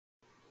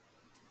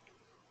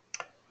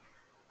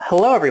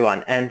Hello,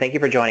 everyone, and thank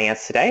you for joining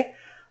us today.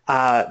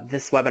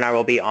 This webinar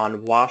will be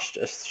on Washed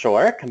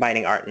Ashore,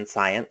 Combining Art and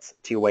Science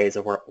to raise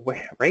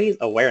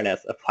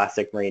awareness of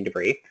plastic marine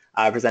debris,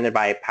 presented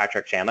by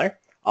Patrick Chandler.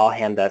 I'll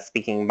hand the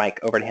speaking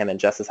mic over to him in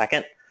just a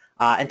second.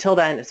 Until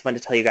then, I just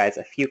wanted to tell you guys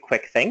a few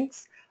quick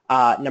things.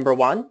 Number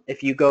one,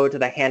 if you go to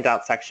the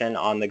handout section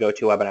on the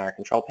GoToWebinar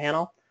control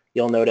panel,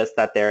 you'll notice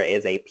that there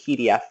is a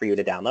PDF for you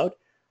to download.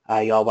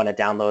 You'll want to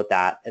download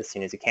that as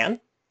soon as you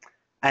can.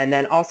 And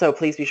then also,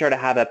 please be sure to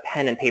have a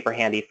pen and paper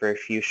handy for a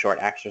few short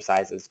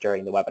exercises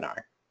during the webinar.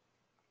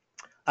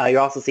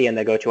 You'll also see in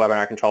the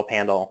GoToWebinar control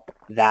panel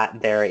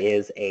that there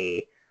is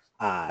a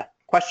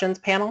questions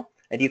panel.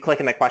 If you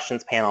click in the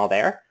questions panel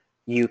there,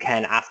 you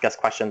can ask us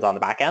questions on the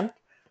back end.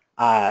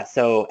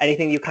 So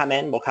anything you come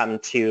in will come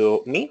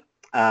to me,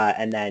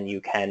 and then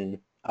you can,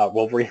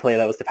 we'll relay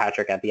those to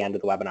Patrick at the end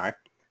of the webinar.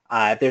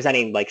 If there's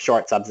any like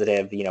short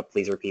substantive,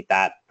 please repeat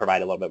that,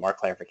 provide a little bit more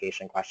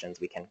clarification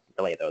questions, we can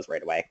relay those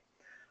right away.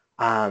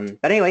 But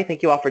anyway,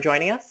 thank you all for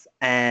joining us,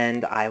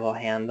 and I will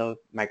hand the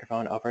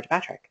microphone over to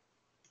Patrick.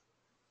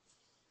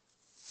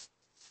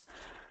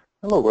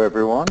 Hello,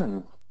 everyone,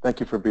 and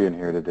thank you for being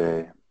here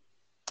today.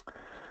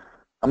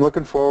 I'm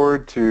looking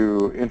forward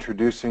to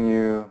introducing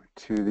you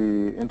to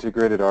the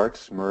Integrated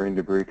Arts Marine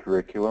Debris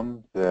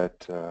curriculum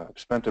that I've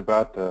spent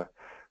about the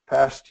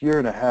past year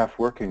and a half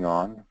working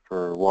on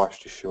for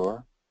Washed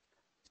Ashore.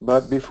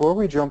 But before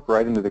we jump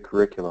right into the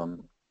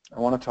curriculum, I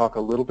want to talk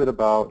a little bit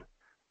about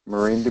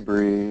marine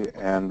debris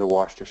and the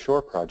Washed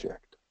Ashore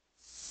Project.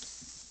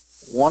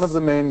 One of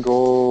the main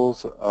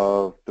goals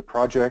of the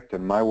project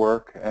and my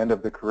work and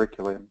of the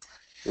curriculum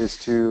is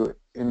to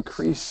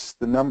increase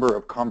the number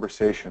of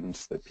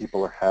conversations that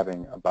people are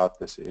having about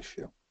this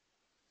issue.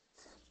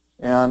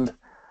 And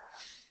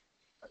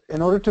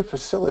in order to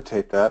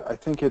facilitate that, I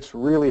think it's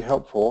really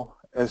helpful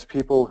as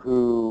people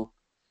who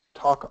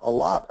talk a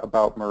lot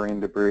about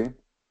marine debris,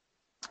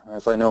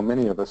 as I know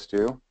many of us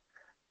do,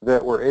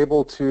 that we're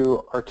able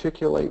to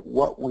articulate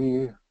what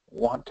we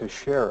want to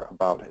share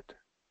about it.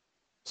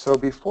 So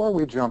before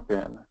we jump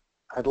in,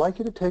 I'd like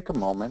you to take a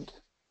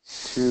moment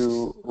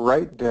to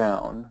write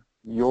down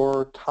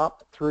your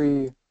top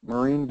 3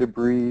 marine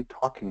debris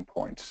talking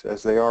points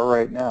as they are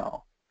right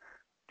now,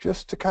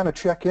 just to kind of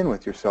check in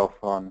with yourself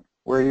on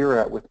where you're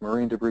at with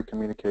marine debris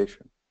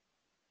communication.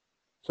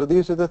 So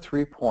these are the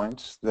 3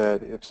 points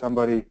that if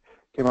somebody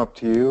came up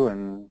to you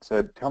and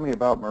said, tell me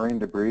about marine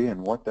debris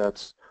and what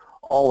that's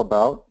all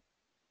about,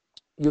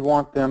 you'd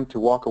want them to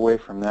walk away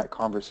from that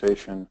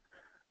conversation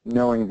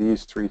knowing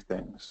these 3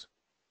 things.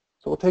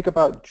 So we'll take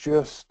about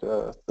just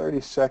 30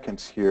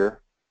 seconds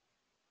here,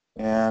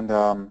 and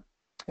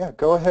yeah,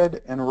 go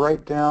ahead and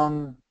write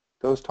down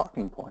those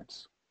talking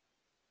points.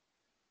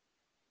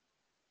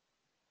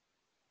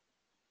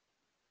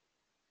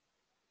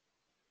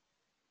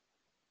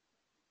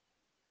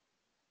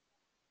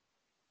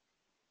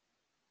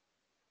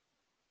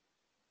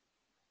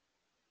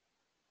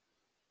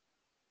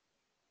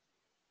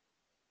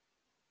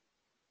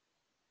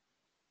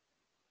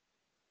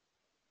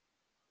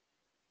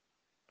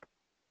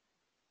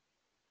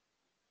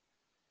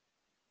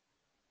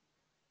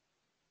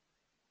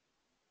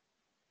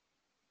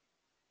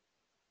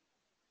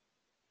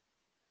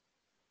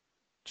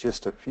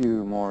 Just a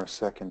few more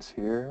seconds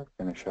here.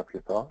 Finish up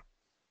your thought.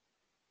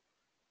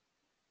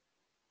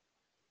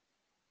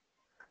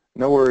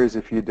 No worries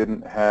if you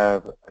didn't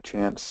have a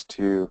chance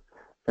to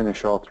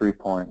finish all 3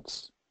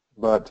 points.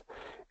 But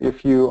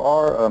if you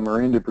are a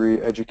marine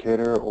debris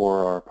educator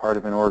or are part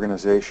of an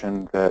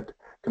organization that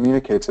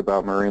communicates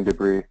about marine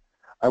debris,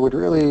 I would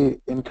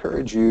really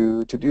encourage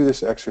you to do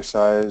this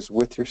exercise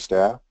with your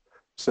staff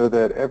so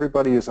that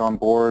everybody is on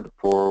board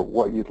for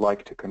what you'd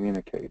like to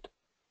communicate.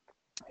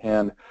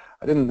 And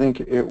I didn't think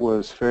it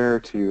was fair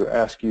to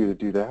ask you to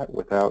do that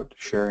without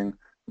sharing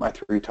my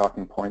 3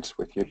 talking points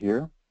with you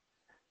here.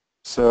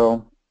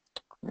 So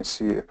let me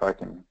see if I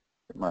can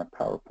get my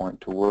PowerPoint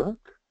to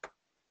work.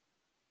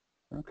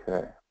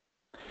 Okay.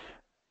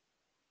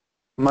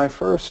 My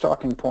first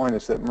talking point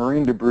is that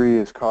marine debris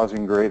is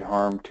causing great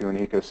harm to an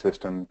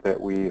ecosystem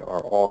that we are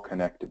all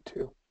connected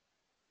to.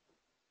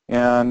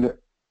 And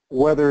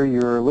whether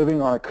you're living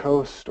on a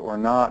coast or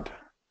not,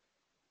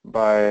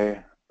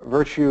 by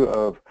virtue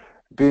of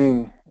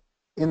being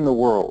in the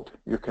world,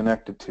 you're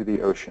connected to the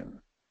ocean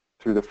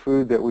through the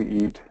food that we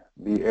eat,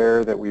 the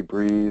air that we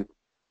breathe,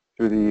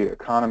 through the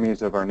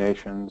economies of our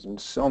nations. In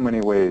so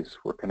many ways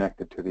we're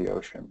connected to the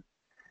ocean.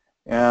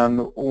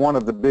 And one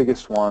of the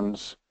biggest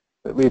ones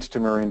that leads to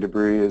marine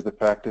debris is the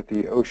fact that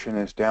the ocean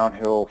is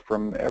downhill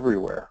from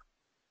everywhere,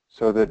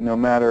 so that no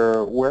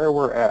matter where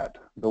we're at,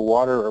 the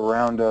water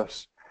around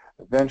us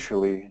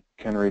eventually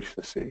can reach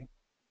the sea.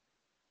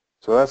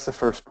 So that's the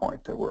first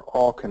point, that we're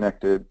all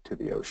connected to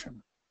the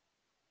ocean.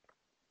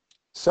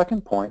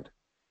 Second point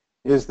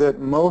is that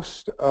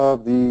most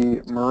of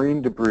the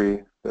marine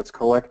debris that's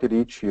collected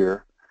each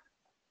year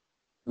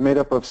is made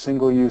up of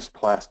single-use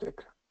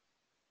plastic.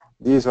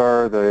 These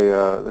are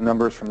the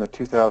numbers from the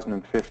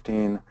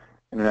 2015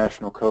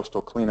 International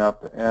Coastal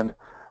Cleanup, and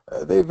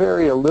They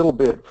vary a little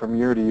bit from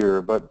year to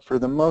year, but for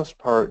the most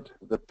part,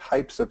 the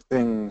types of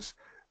things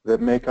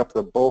that make up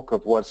the bulk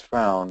of what's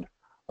found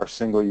are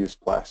single-use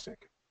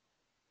plastic.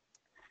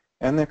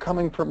 And they're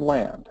coming from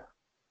land.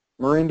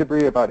 Marine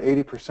debris, about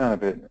 80%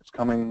 of it is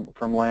coming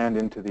from land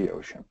into the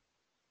ocean.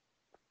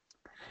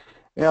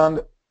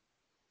 And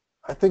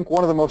I think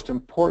one of the most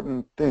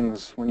important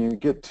things when you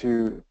get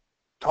to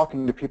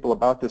talking to people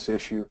about this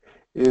issue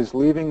is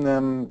leaving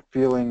them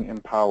feeling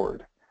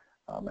empowered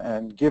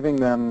and giving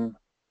them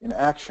an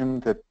action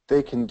that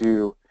they can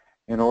do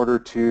in order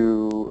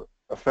to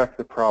affect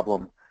the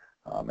problem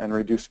and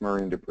reduce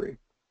marine debris.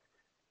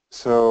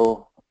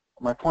 So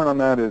my point on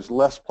that is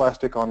less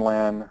plastic on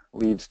land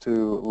leads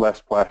to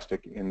less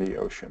plastic in the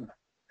ocean.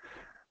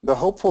 The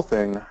hopeful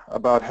thing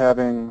about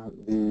having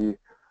the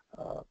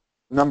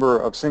number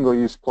of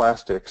single-use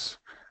plastics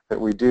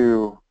that we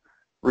do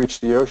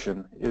reach the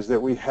ocean is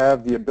that we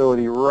have the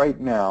ability right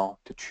now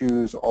to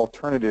choose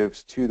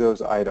alternatives to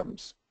those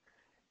items.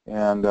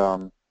 And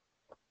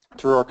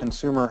through our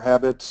consumer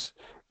habits,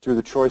 through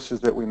the choices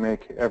that we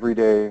make every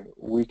day,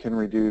 we can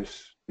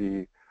reduce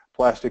the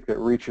plastic that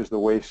reaches the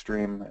waste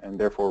stream and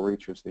therefore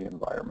reaches the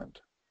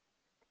environment.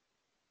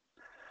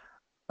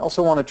 I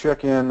also want to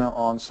check in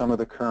on some of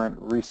the current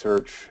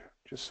research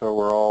just so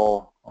we're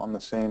all on the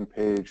same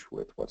page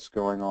with what's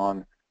going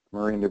on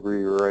marine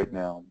debris right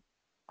now.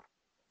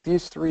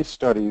 These three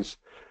studies,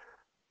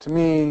 to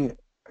me,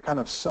 kind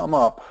of sum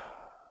up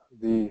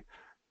the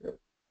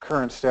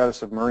current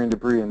status of marine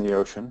debris in the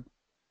ocean.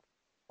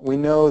 We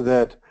know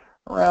that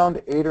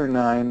around 8 or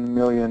 9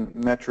 million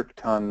metric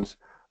tons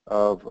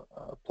of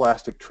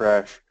plastic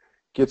trash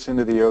gets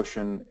into the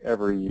ocean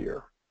every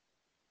year.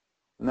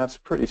 And that's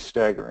pretty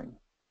staggering.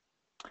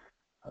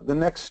 The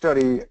next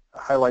study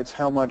highlights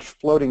how much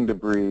floating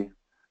debris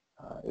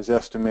is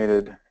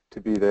estimated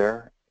to be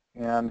there.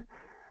 And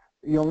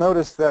you'll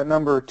notice that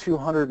number,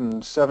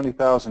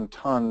 270,000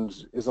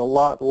 tons, is a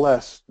lot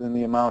less than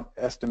the amount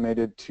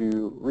estimated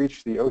to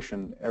reach the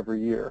ocean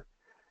every year.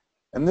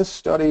 And this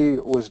study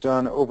was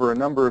done over a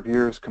number of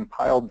years,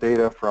 compiled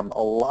data from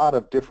a lot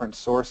of different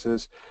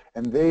sources,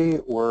 and they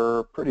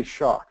were pretty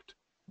shocked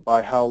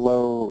by how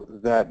low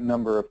that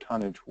number of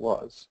tonnage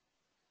was.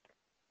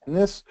 And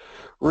this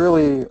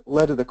really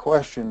led to the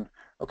question,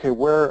 okay,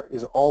 where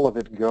is all of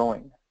it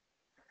going?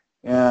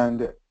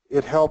 And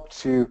it helped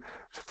to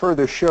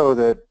further show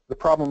that the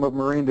problem of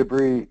marine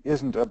debris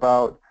isn't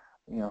about,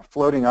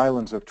 floating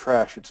islands of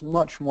trash. It's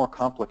much more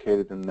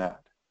complicated than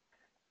that.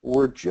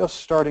 We're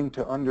just starting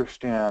to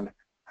understand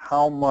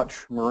how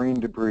much marine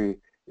debris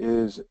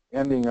is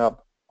ending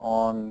up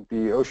on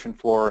the ocean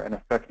floor and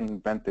affecting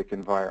benthic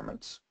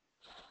environments.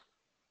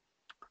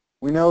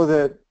 We know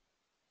that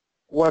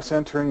what's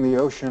entering the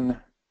ocean,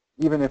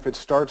 even if it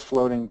starts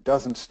floating,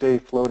 doesn't stay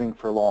floating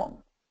for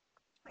long.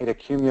 It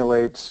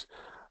accumulates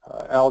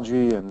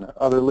algae and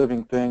other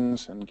living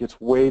things and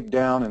gets weighed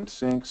down and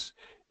sinks.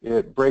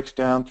 It breaks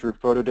down through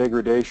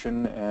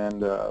photodegradation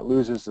and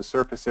loses the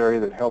surface area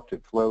that helped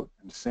it float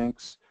and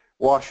sinks,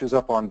 washes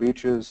up on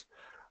beaches.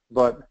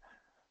 But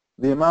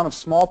the amount of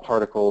small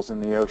particles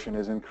in the ocean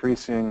is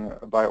increasing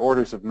by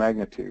orders of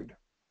magnitude.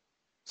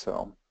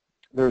 So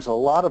there's a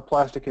lot of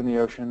plastic in the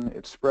ocean.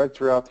 It's spread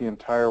throughout the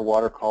entire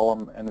water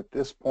column, and at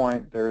this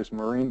point there's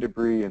marine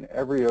debris in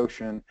every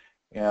ocean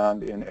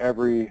and in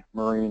every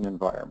marine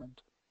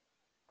environment.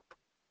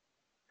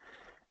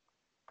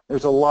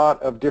 There's a lot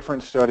of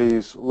different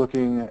studies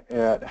looking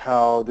at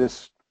how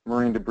this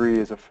marine debris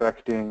is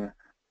affecting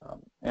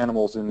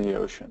animals in the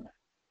ocean.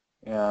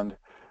 And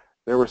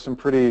there were some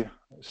pretty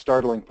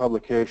startling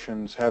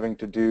publications having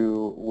to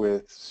do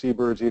with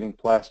seabirds eating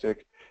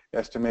plastic,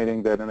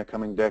 estimating that in the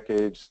coming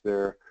decades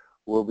there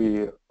will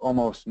be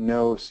almost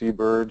no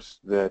seabirds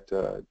that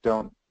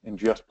don't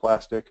ingest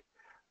plastic.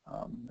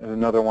 And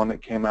another one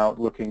that came out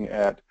looking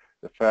at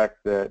the fact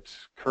that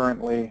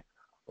currently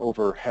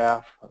over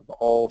half of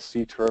all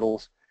sea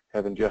turtles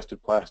have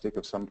ingested plastic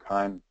of some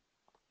kind.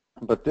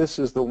 But this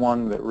is the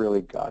one that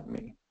really got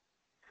me.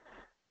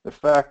 The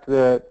fact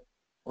that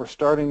we're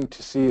starting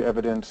to see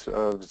evidence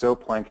of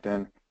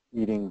zooplankton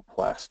eating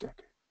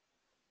plastic.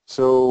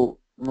 So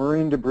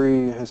marine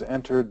debris has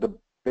entered the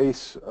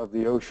base of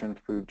the ocean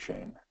food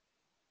chain.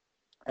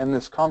 And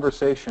this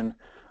conversation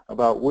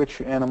about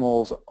which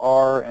animals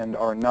are and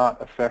are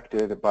not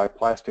affected by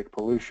plastic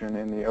pollution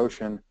in the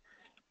ocean,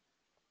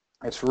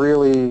 it's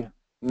really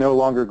no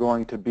longer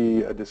going to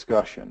be a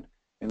discussion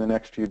in the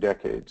next few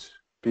decades,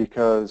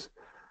 because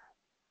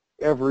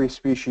every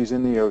species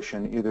in the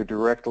ocean, either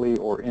directly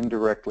or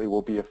indirectly,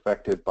 will be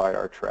affected by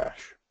our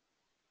trash.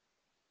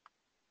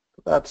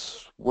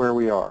 That's where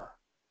we are,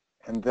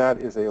 and that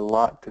is a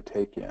lot to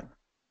take in.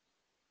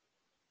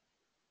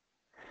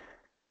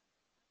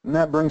 And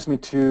that brings me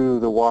to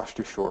the Washed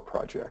Ashore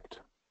Project.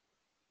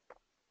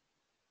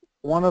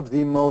 One of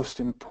the most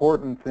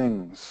important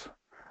things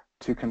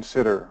to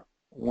consider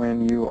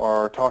when you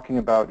are talking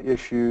about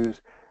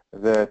issues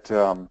that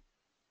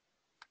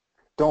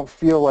don't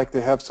feel like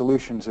they have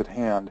solutions at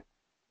hand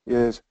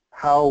is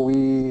how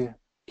we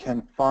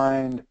can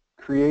find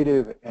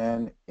creative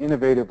and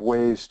innovative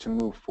ways to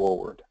move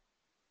forward.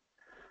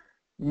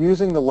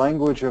 Using the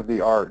language of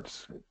the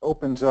arts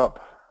opens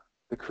up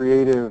the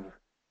creative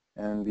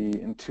and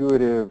the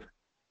intuitive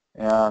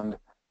and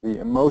the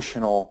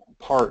emotional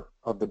part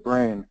of the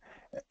brain.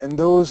 And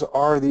those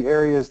are the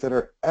areas that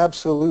are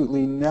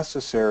absolutely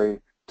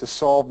necessary to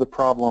solve the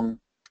problem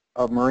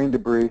of marine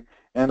debris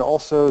and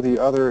also the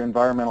other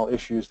environmental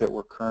issues that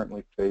we're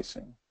currently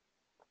facing.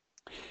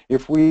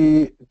 If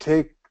we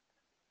take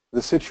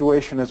the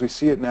situation as we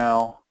see it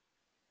now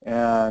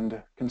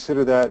and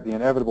consider that the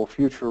inevitable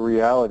future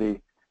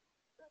reality,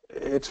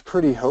 it's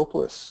pretty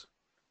hopeless.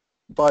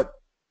 But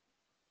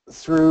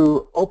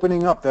through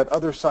opening up that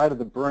other side of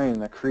the brain,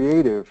 the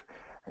creative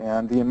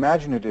and the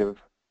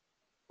imaginative,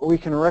 we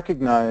can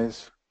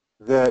recognize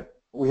that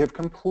we have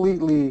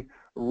completely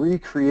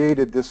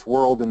recreated this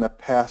world in the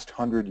past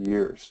 100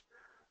 years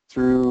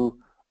through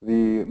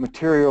the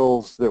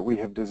materials that we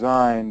have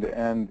designed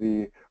and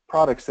the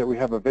products that we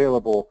have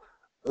available.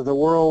 The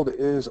world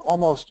is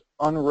almost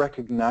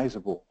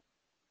unrecognizable.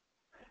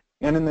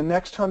 And in the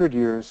next 100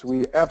 years,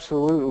 we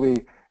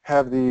absolutely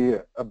have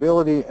the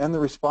ability and the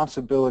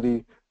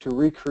responsibility to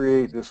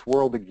recreate this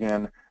world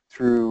again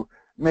through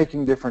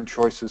making different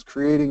choices,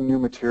 creating new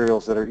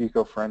materials that are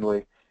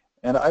eco-friendly.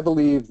 And I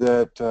believe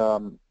that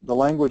the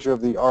language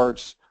of the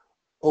arts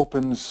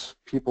opens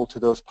people to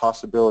those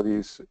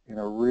possibilities in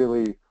a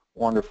really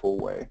wonderful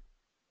way.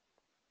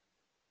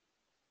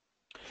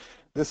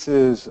 This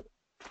is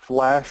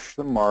Flash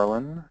the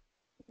Marlin,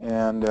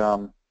 and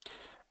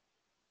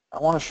I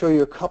want to show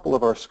you a couple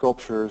of our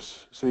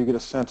sculptures so you get a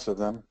sense of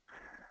them.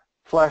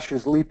 Flash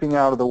is leaping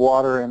out of the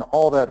water, and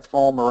all that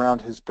foam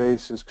around his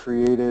base is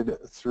created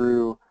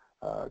through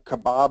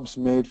kebabs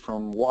made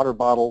from water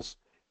bottles.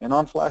 And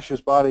on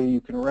Flash's body,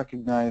 you can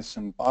recognize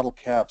some bottle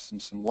caps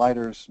and some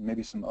lighters,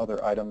 maybe some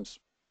other items.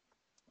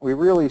 We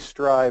really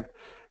strive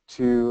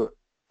to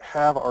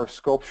have our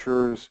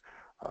sculptures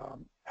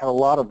have a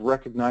lot of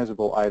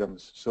recognizable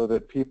items so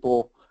that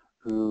people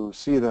who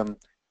see them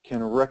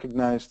can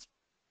recognize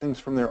things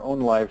from their own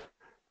life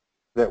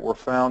that were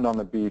found on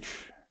the beach,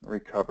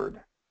 recovered,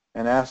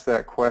 and ask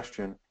that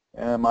question,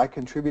 am I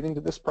contributing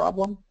to this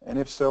problem? And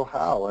if so,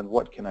 how? And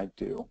what can I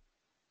do?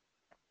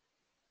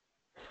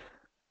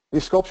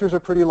 These sculptures are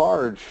pretty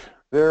large.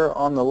 There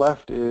on the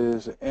left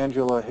is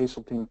Angela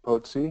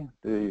Hazeltine-Pozzi,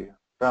 the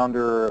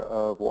founder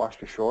of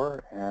Washed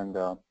Ashore and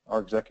our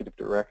executive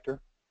director.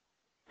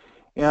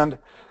 And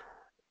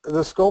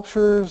the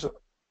sculptures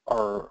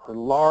are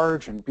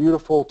large and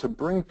beautiful to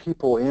bring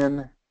people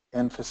in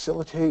and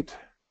facilitate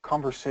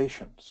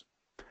conversations.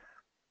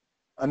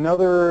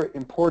 Another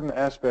important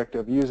aspect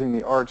of using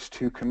the arts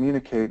to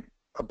communicate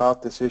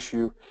about this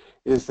issue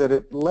is that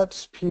it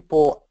lets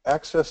people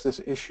access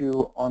this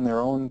issue on their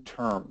own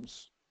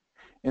terms.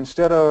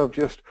 Instead of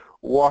just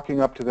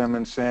walking up to them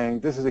and saying,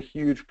 this is a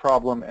huge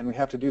problem and we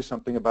have to do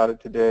something about it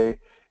today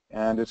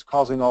and it's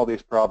causing all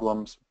these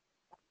problems,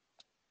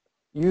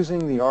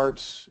 using the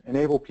arts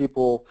enable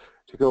people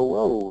to go,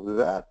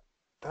 whoa,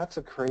 that's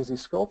a crazy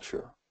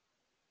sculpture.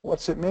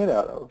 What's it made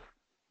out of?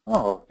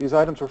 Oh, these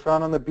items were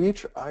found on the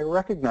beach. I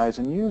recognize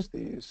and use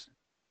these.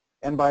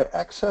 And by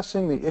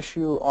accessing the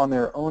issue on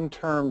their own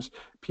terms,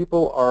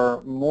 people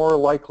are more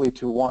likely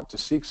to want to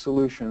seek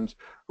solutions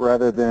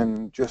rather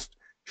than just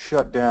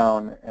shut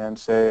down and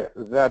say,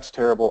 that's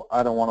terrible,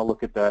 I don't want to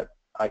look at that,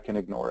 I can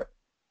ignore it.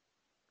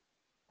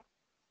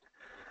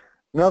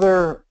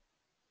 Another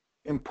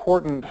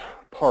important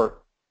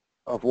part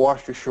of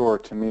Washed Ashore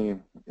to me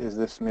is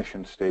this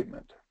mission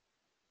statement.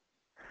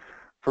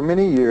 For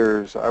many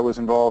years, I was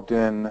involved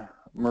in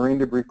marine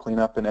debris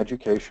cleanup and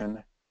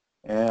education,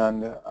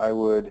 and I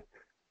would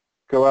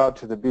go out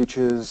to the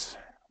beaches,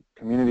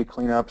 community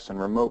cleanups and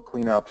remote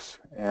cleanups,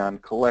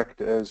 and collect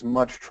as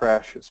much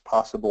trash as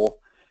possible,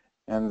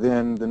 and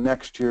then the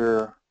next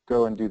year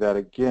go and do that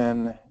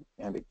again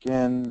and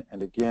again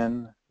and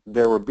again.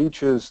 There were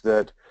beaches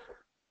that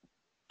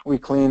we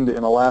cleaned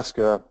in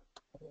Alaska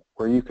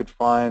where you could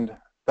find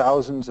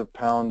thousands of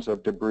pounds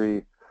of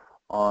debris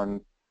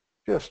on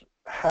just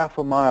half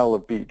a mile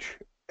of beach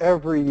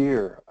every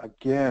year,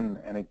 again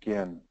and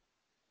again.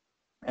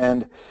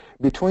 And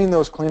between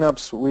those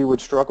cleanups, we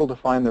would struggle to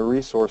find the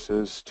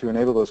resources to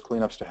enable those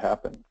cleanups to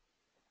happen.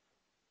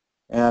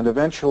 And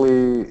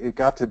eventually, it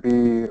got to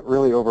be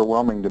really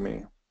overwhelming to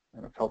me,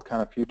 and it felt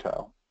kind of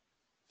futile.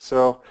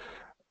 So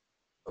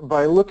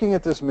by looking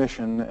at this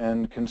mission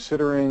and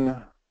considering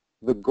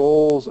the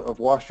goals of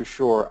Washed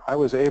Ashore, I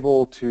was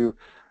able to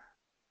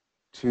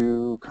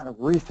kind of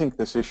rethink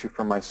this issue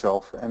for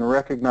myself and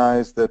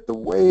recognize that the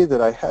way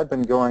that I had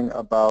been going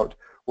about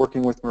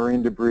working with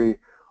marine debris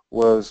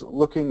was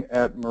looking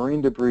at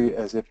marine debris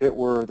as if it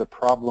were the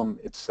problem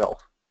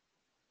itself.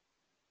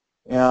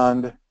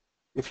 And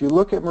if you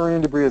look at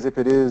marine debris as if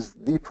it is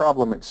the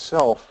problem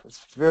itself,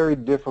 it's very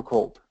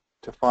difficult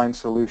to find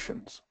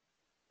solutions.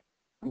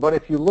 But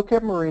if you look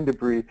at marine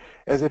debris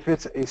as if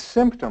it's a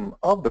symptom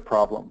of the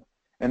problem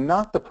and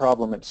not the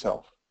problem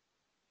itself,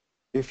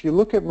 if you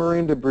look at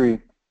marine debris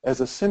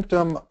as a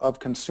symptom of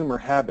consumer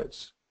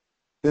habits,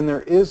 then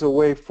there is a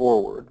way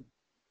forward.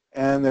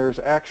 And there's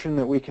action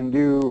that we can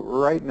do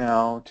right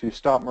now to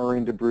stop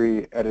marine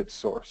debris at its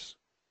source.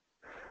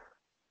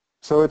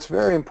 So it's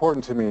very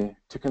important to me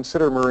to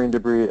consider marine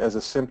debris as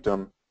a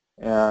symptom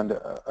and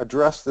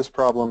address this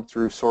problem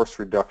through source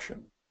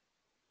reduction.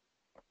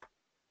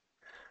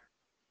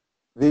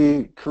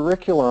 The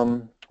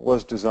curriculum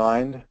was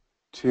designed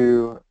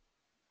to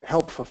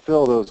help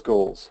fulfill those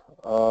goals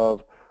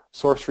of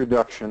source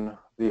reduction,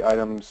 the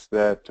items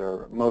that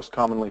are most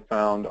commonly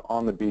found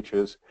on the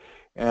beaches,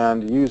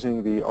 and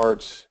using the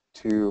arts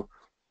to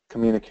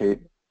communicate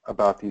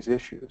about these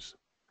issues.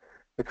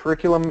 The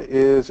curriculum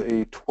is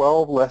a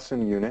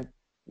 12-lesson unit.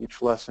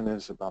 Each lesson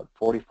is about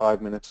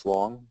 45 minutes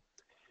long.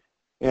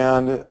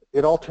 And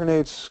it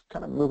alternates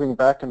kind of moving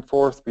back and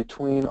forth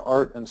between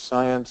art and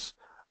science,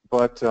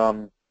 but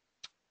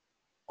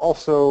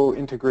also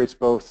integrates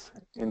both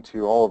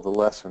into all of the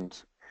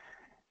lessons.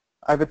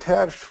 I've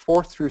attached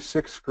 4th through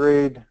 6th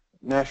grade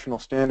national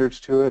standards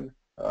to it,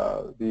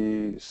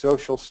 the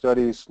social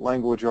studies,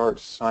 language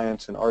arts,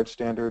 science, and art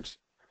standards.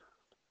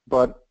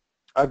 But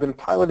I've been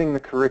piloting the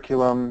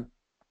curriculum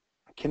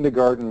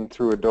kindergarten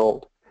through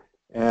adult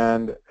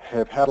and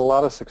have had a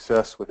lot of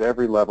success with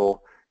every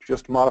level,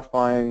 just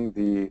modifying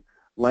the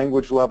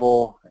language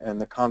level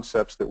and the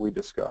concepts that we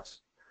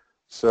discuss.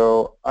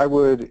 So I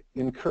would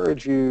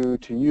encourage you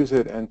to use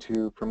it and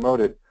to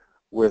promote it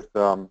with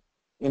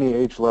any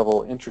age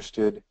level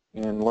interested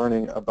in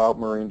learning about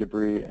marine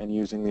debris and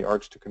using the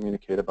arts to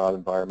communicate about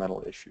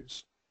environmental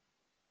issues.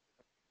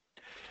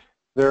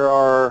 There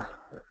are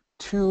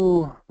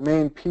 2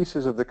 main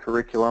pieces of the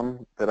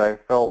curriculum that I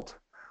felt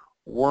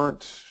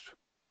weren't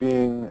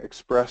being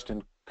expressed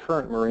in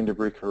current marine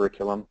debris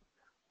curriculum,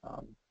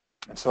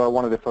 and so I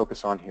wanted to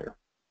focus on here.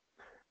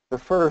 The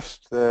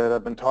first that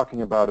I've been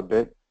talking about a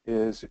bit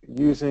is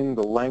using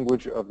the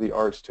language of the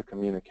arts to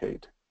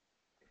communicate.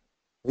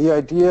 The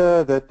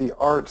idea that the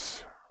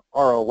arts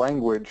are a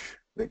language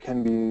that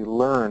can be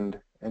learned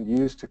and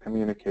used to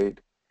communicate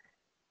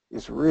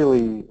is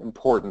really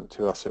important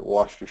to us at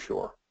Washed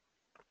Ashore.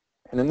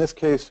 And in this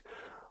case,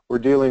 we're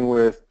dealing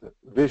with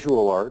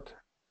visual art.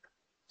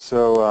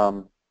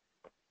 So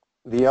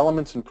the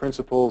elements and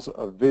principles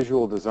of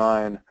visual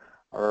design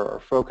are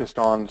focused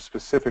on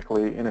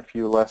specifically in a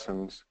few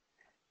lessons,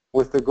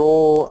 with the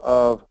goal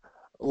of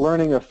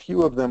learning a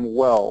few of them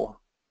well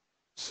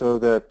so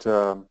that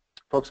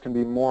folks can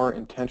be more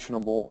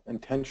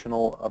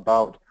intentional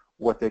about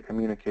what they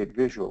communicate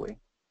visually.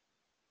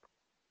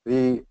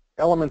 The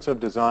elements of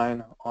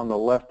design on the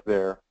left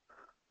there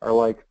are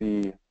like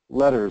the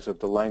letters of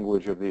the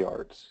language of the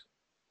arts,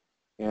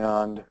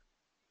 and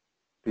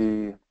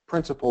the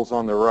principles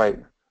on the right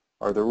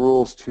are the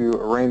rules to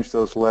arrange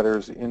those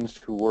letters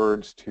into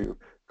words to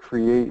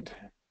create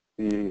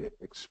the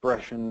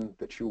expression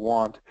that you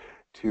want,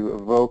 to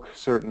evoke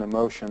certain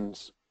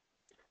emotions,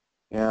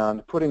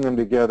 and putting them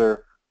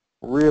together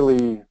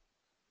really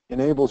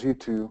enables you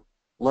to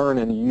learn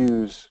and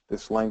use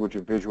this language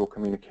of visual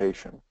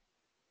communication.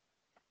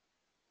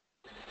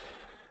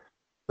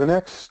 The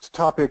next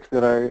topic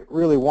that I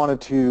really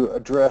wanted to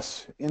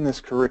address in this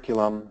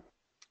curriculum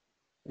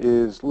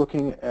is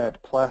looking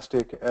at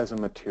plastic as a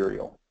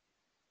material.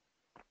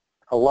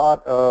 A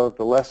lot of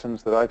the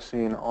lessons that I've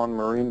seen on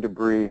marine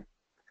debris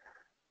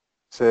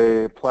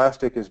say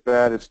plastic is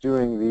bad, it's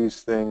doing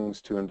these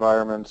things to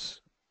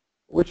environments,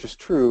 which is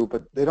true,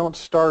 but they don't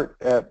start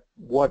at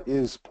what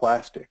is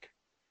plastic.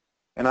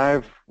 And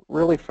I've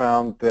really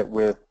found that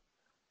with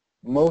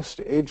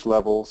most age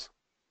levels,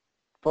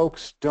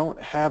 folks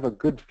don't have a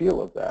good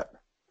feel of that.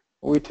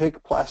 We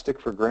take plastic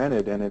for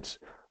granted, and it's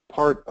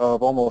part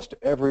of almost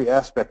every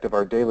aspect of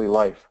our daily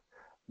life,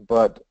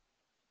 but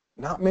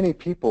not many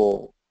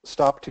people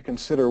stop to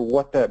consider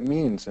what that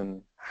means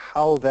and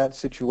how that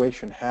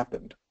situation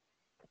happened.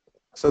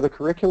 So the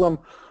curriculum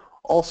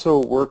also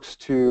works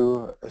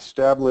to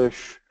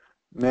establish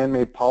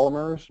man-made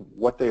polymers,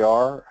 what they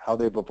are, how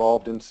they've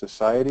evolved in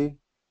society,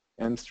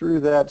 and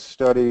through that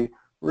study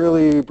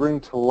really bring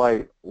to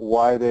light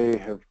why they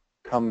have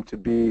come to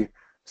be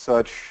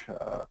such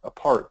a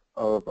part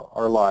of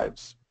our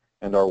lives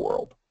and our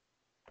world.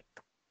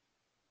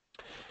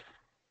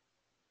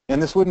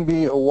 And this wouldn't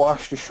be a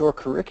Washed Ashore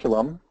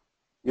curriculum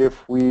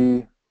if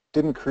we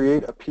didn't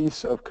create a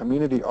piece of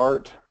community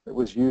art that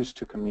was used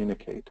to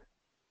communicate.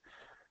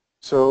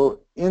 So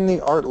in the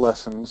art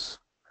lessons,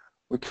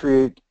 we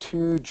create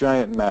 2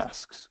 giant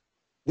masks.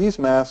 These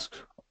masks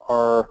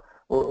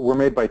were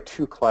made by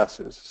 2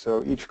 classes,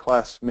 so each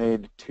class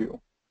made 2.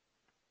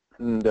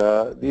 And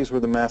these were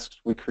the masks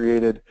we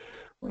created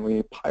when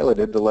we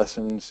piloted the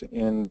lessons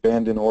in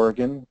Bandon,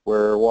 Oregon,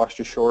 where Washed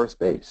Ashore is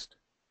based.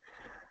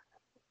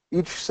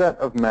 Each set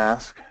of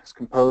masks is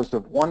composed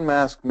of 1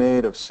 mask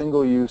made of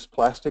single-use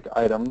plastic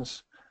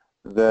items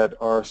that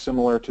are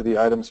similar to the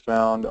items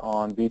found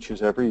on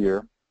beaches every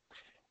year,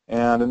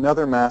 and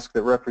another mask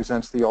that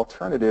represents the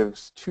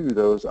alternatives to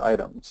those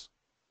items.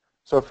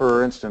 So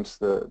for instance,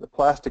 the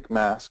plastic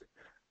mask,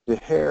 the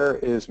hair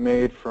is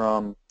made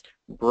from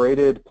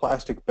braided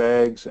plastic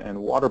bags and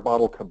water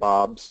bottle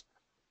kebabs,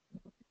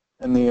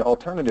 And the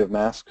alternative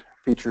mask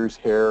features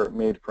hair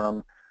made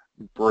from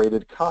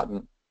braided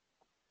cotton.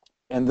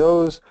 And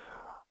those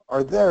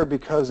are there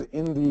because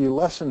in the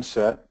lesson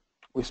set,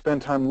 we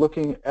spend time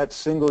looking at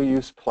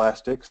single-use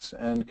plastics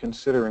and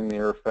considering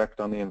their effect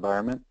on the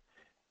environment.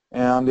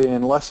 And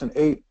in Lesson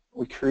 8,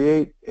 we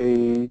create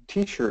a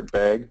t-shirt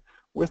bag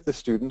with the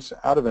students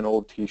out of an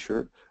old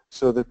t-shirt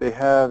so that they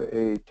have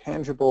a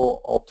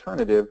tangible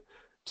alternative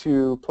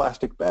to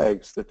plastic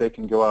bags that they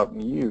can go out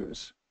and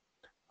use.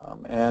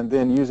 And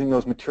then using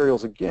those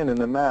materials again in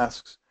the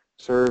masks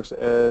serves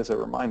as a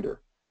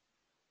reminder.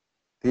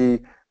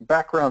 The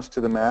backgrounds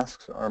to the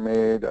masks are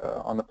made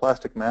on the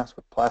plastic mask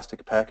with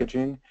plastic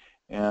packaging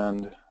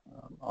and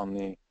on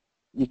the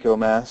eco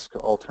mask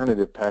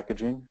alternative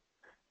packaging.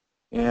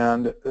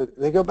 And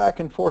they go back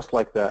and forth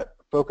like that,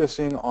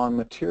 focusing on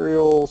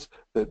materials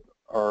that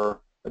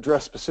are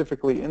addressed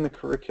specifically in the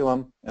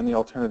curriculum and the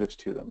alternatives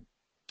to them.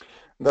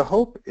 The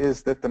hope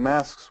is that the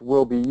masks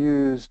will be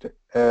used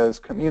as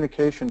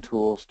communication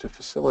tools to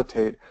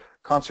facilitate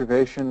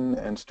conservation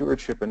and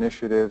stewardship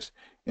initiatives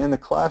in the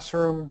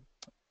classroom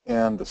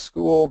and the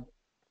school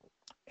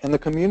and the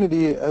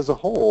community as a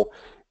whole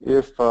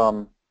if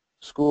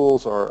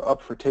schools are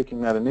up for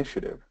taking that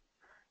initiative.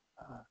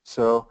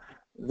 So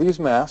these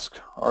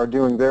masks are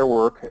doing their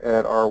work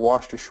at our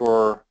Washed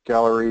Ashore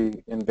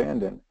Gallery in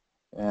Bandon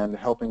and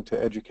helping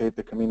to educate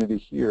the community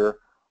here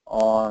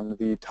on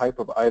the type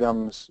of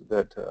items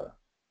that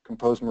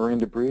compose marine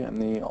debris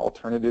and the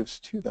alternatives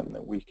to them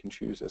that we can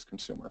choose as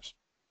consumers.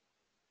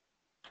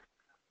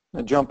 I'm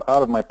going to jump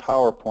out of my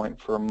PowerPoint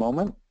for a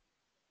moment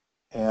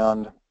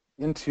and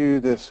into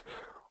this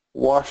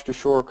Washed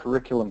Ashore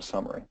curriculum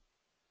summary.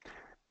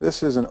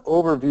 This is an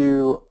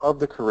overview of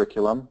the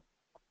curriculum,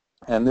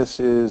 and this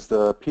is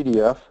the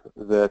PDF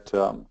that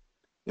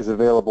is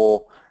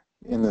available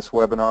in this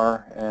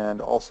webinar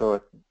and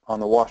also on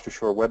the Washed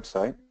Ashore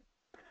website.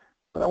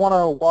 But I want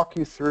to walk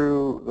you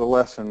through the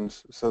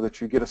lessons so that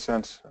you get a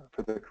sense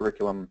for the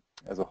curriculum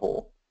as a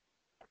whole.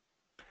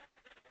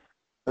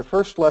 The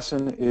first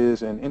lesson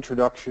is an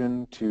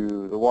introduction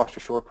to the Washed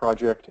Ashore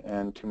Project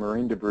and to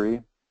marine debris.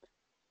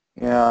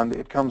 And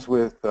it comes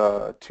with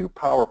 2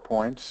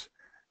 PowerPoints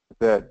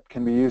that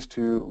can be used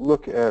to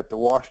look at the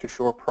Washed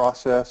Ashore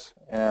process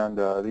and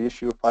the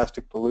issue of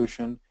plastic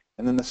pollution.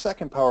 And then the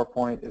second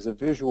PowerPoint is a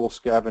visual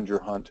scavenger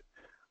hunt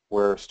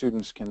where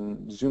students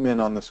can zoom in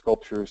on the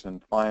sculptures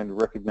and find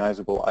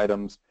recognizable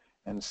items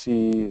and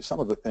see some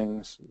of the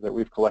things that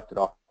we've collected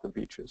off the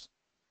beaches.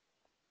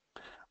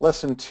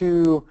 Lesson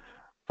 2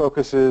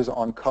 focuses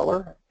on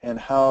color and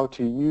how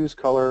to use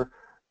color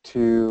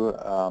to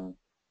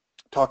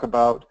talk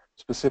about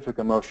specific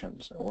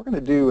emotions. And we're going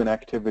to do an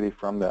activity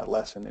from that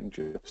lesson in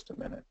just a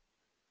minute.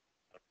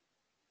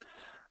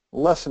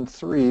 Lesson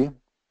 3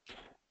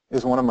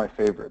 is one of my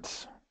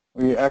favorites.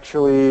 We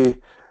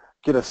actually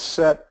get a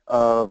set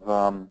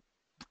of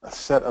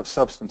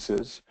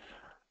substances,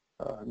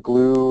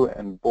 glue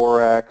and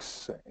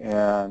borax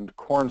and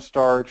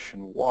cornstarch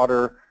and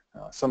water.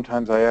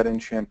 Sometimes I add in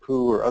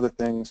shampoo or other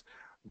things,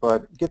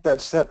 but get that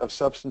set of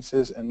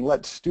substances and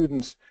let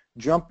students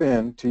jump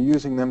in to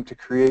using them to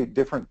create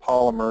different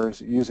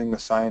polymers using the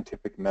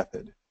scientific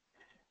method.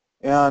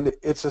 And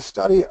it's a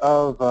study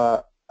of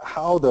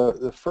how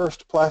the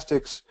first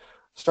plastics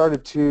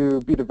started to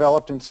be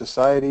developed in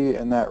society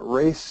and that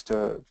race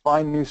to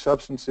find new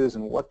substances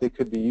and what they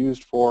could be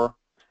used for.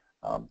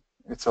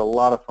 It's a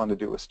lot of fun to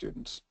do with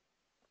students.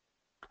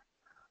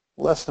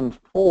 Lesson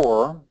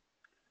 4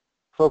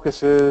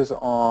 focuses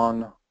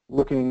on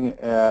looking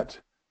at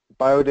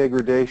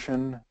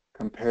biodegradation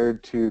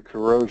compared to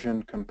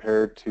corrosion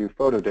compared to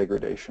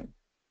photodegradation.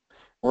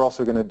 We're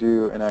also going to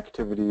do an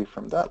activity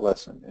from that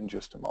lesson in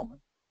just a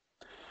moment.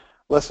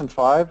 Lesson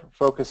 5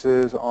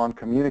 focuses on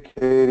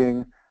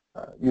communicating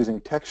using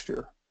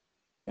texture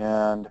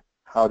and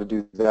how to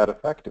do that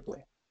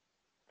effectively.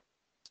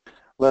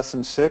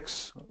 Lesson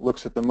 6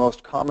 looks at the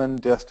most common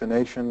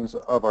destinations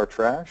of our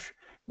trash,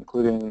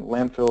 including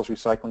landfills,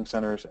 recycling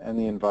centers, and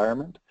the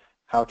environment,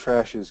 how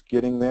trash is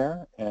getting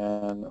there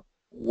and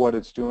what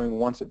it's doing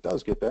once it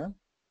does get there.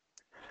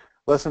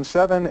 Lesson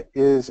 7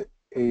 is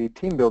a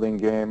team building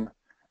game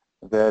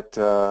that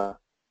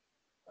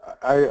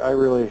I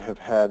really have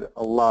had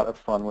a lot of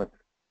fun with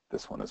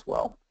this one as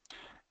well.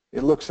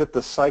 It looks at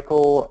the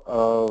cycle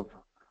of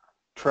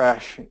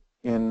trash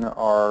in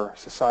our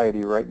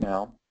society right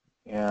now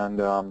and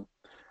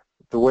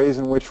the ways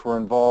in which we're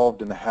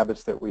involved and the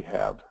habits that we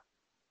have.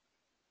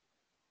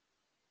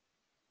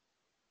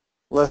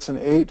 Lesson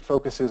 8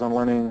 focuses on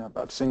learning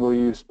about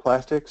single-use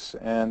plastics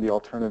and the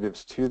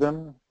alternatives to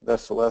them.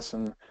 That's the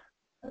lesson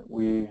that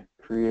we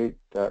create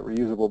that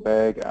reusable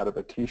bag out of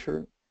a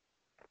t-shirt.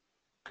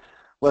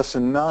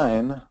 Lesson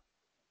 9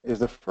 is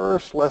the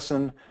first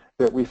lesson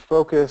that we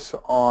focus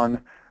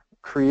on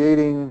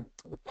creating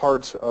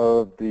parts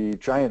of the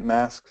giant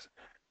masks,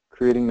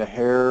 creating the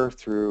hair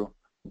through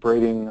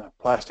braiding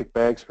plastic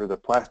bags for the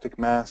plastic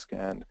mask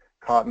and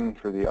cotton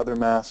for the other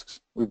masks.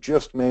 We've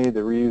just made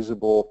the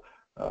reusable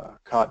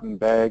cotton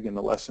bag in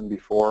the lesson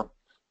before.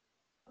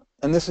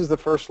 And this is the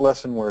first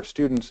lesson where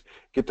students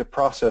get to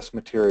process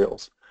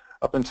materials.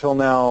 Up until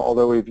now,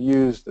 although we've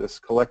used this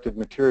collected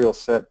material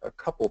set a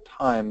couple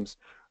times,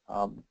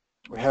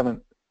 we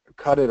haven't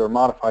cut it or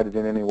modified it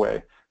in any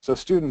way. So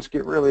students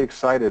get really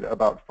excited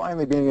about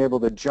finally being able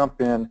to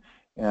jump in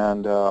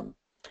and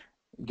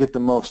get the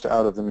most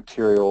out of the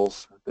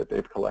materials that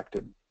they've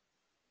collected.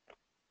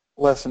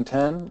 Lesson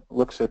 10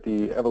 looks at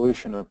the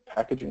evolution of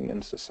packaging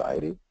in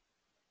society.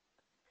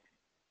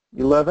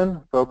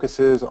 11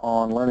 focuses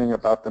on learning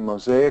about the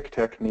mosaic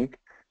technique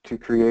to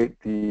create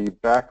the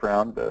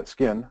background, the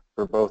skin,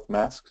 for both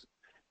masks,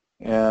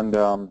 and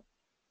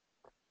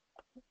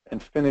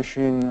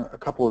finishing a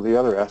couple of the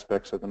other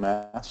aspects of the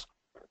mask.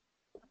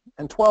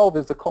 And 12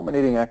 is the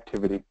culminating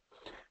activity,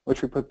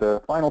 which we put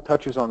the final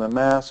touches on the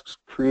masks,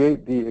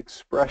 create the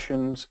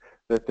expressions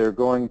that they're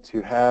going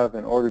to have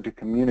in order to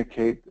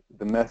communicate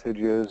the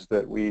messages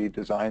that we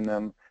design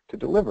them to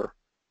deliver.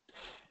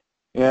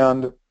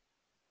 And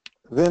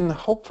then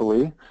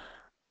hopefully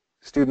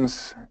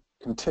students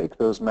can take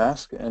those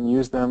masks and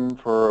use them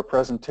for a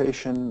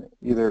presentation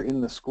either in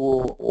the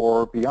school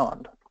or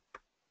beyond.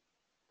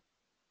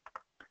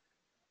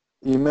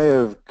 You may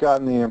have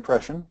gotten the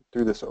impression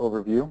through this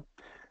overview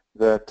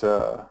that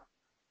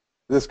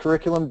this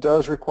curriculum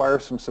does require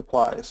some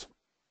supplies.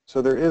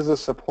 So there is a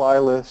supply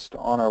list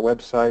on our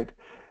website,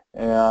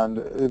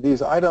 and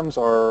these items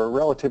are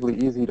relatively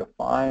easy to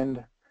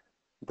find.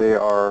 They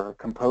are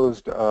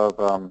composed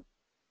of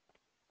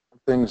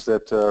things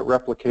that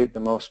replicate the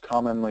most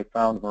commonly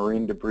found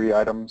marine debris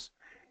items,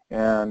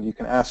 and you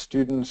can ask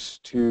students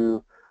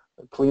to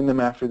clean them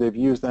after they've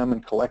used them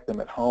and collect them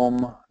at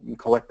home. You can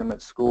collect them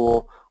at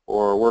school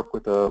or work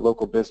with a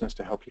local business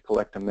to help you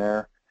collect them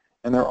there.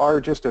 And there are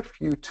just a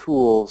few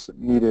tools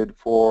needed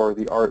for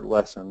the art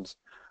lessons.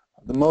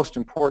 The most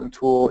important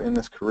tool in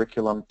this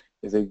curriculum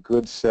is a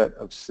good set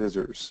of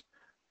scissors.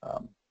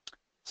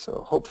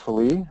 So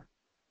hopefully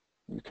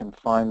you can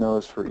find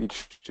those for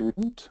each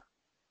student.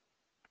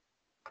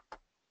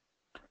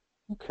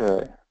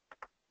 Okay,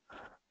 I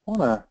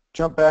want to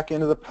jump back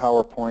into the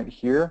PowerPoint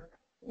here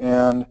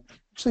and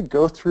actually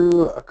go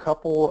through a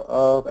couple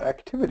of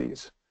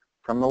activities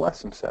from the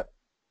lesson set.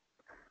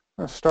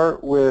 I'm going to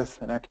start with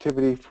an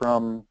activity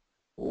from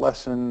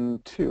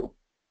lesson 2.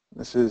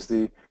 This is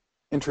the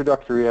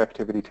introductory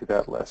activity to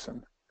that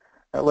lesson.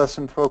 That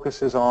lesson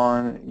focuses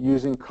on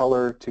using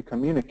color to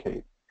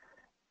communicate.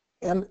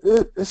 And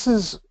this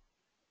is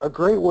a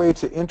great way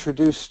to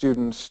introduce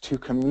students to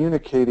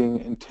communicating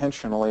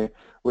intentionally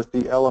with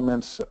the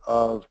elements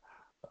of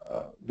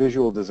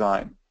visual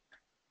design.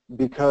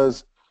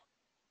 Because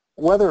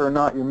whether or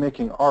not you're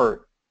making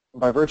art,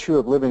 by virtue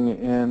of living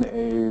in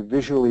a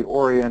visually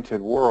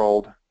oriented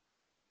world,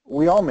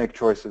 we all make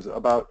choices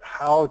about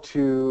how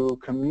to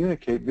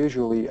communicate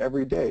visually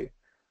every day,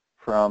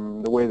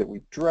 from the way that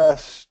we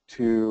dress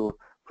to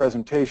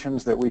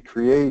presentations that we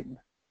create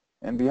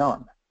and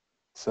beyond.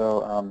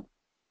 So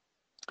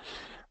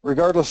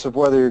regardless of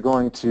whether you're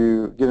going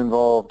to get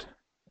involved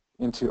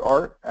into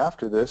art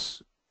after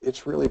this,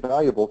 it's really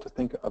valuable to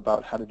think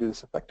about how to do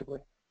this effectively.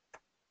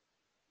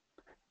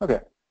 Okay,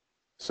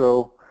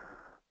 so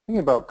thinking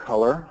about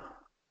color,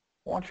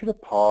 I want you to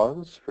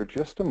pause for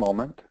just a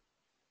moment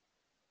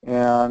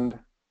and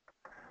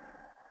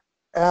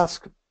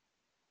ask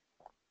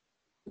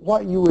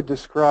what you would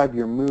describe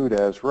your mood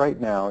as right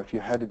now if you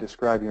had to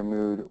describe your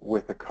mood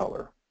with a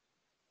color.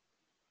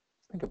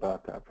 Think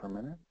about that for a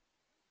minute.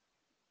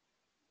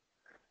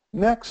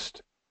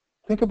 Next,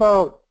 think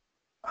about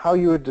how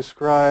you would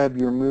describe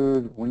your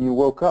mood when you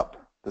woke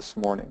up this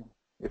morning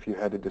if you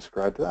had to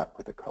describe that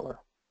with a color.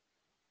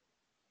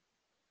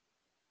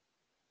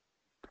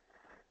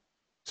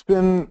 It's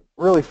been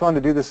really fun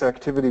to do this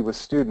activity with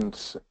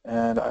students,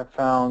 and I've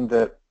found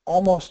that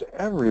almost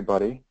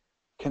everybody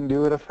can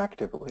do it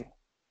effectively.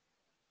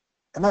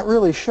 And that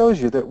really shows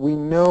you that we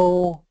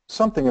know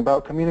something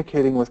about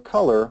communicating with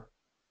color,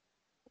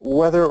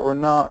 whether or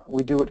not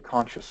we do it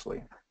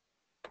consciously.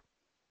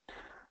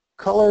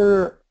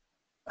 Color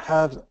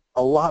has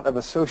a lot of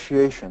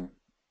association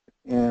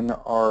in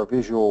our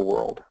visual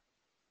world.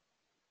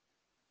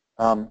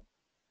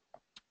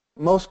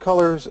 Most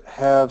colors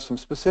have some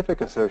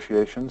specific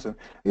associations, and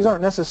these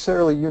aren't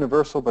necessarily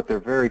universal, but they're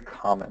very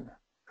common.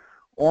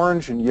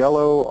 Orange and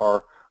yellow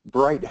are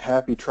bright,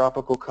 happy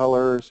tropical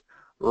colors.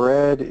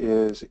 Red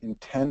is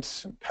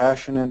intense and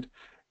passionate,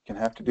 can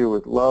have to do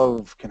with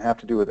love, can have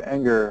to do with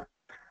anger.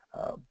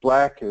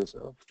 Black is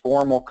a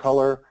formal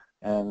color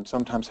and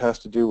sometimes has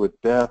to do with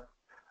death,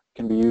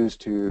 can be used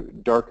to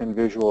darken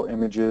visual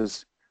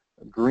images.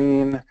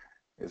 Green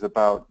is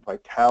about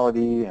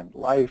vitality and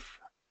life,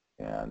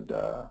 and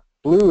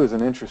blue is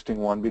an interesting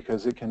one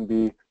because it can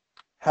be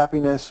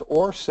happiness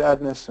or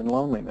sadness and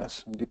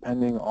loneliness,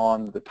 depending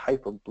on the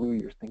type of blue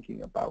you're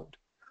thinking about.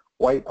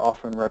 White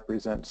often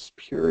represents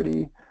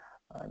purity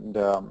and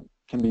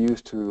can be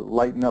used to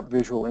lighten up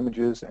visual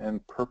images,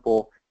 and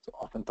purple is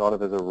often thought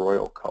of as a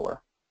royal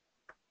color.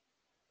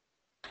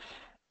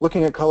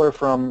 Looking at color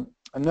from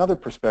Another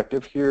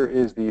perspective here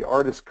is the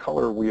artist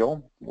color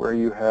wheel, where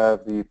you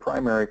have the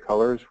primary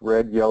colors,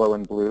 red, yellow,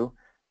 and blue,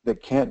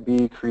 that can't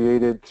be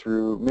created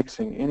through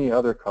mixing any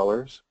other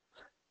colors.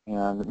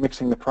 And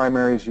mixing the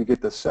primaries, you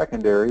get the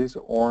secondaries,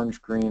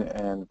 orange, green,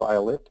 and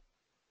violet.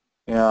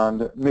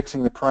 And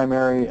mixing the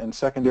primary and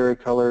secondary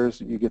colors,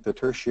 you get the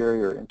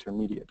tertiary or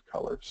intermediate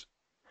colors.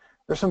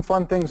 There's some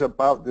fun things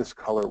about this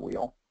color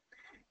wheel.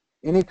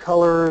 Any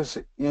colors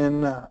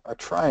in a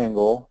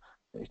triangle,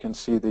 you can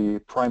see the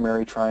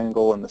primary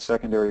triangle and the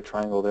secondary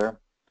triangle there,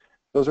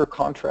 those are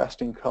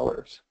contrasting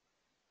colors.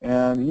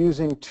 And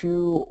using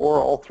two or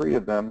all three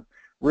of them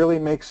really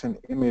makes an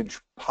image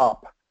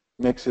pop,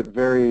 makes it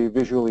very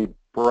visually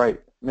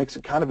bright, makes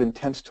it kind of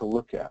intense to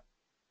look at.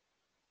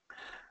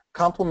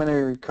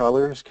 Complementary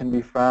colors can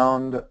be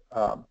found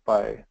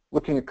by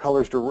looking at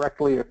colors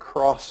directly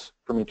across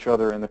from each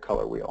other in the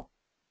color wheel.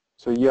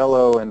 So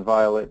yellow and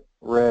violet,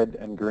 red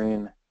and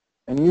green.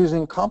 And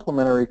using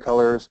complementary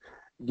colors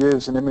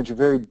gives an image a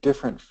very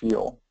different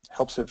feel,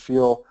 helps it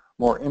feel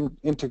more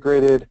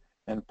integrated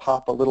and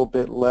pop a little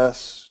bit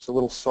less, it's a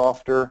little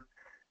softer.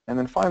 And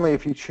then finally,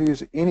 if you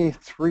choose any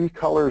three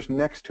colors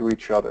next to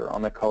each other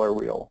on the color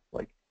wheel,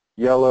 like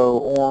yellow,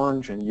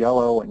 orange, and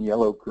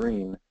yellow,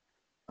 green,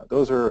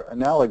 those are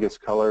analogous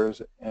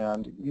colors,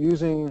 and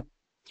using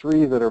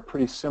three that are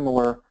pretty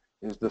similar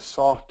is the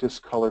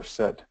softest color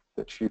set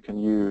that you can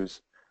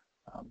use.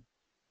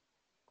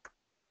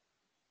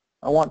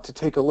 I want to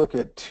take a look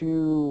at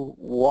two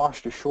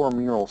washed ashore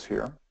murals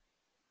here.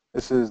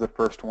 This is the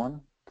first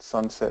one,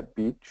 Sunset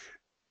Beach,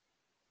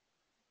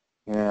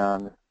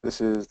 and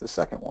this is the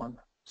second one,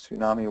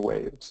 Tsunami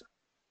Waves.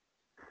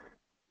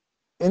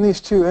 In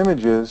these two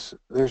images,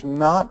 there's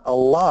not a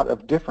lot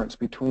of difference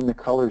between the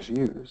colors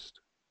used.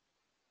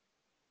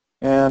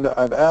 And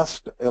I've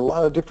asked a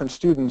lot of different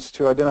students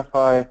to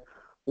identify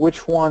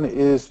which one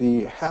is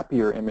the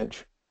happier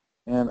image.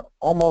 And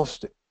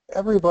almost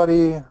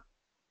everybody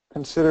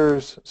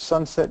considers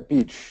Sunset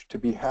Beach to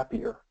be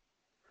happier.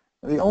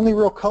 The only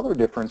real color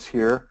difference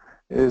here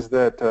is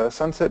that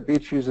Sunset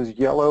Beach uses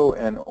yellow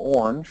and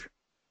orange,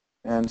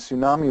 and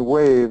Tsunami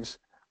Waves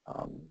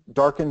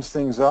darkens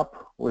things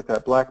up with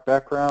that black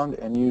background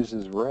and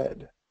uses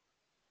red.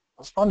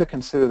 It's fun to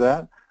consider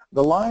that.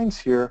 The lines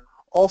here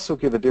also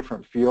give a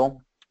different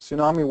feel.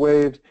 Tsunami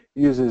Waves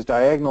uses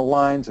diagonal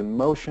lines and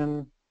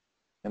motion,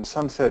 and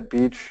Sunset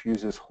Beach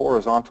uses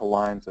horizontal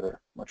lines that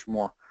are much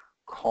more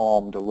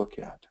calm to look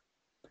at.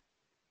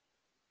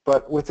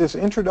 But with this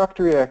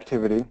introductory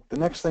activity, the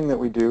next thing that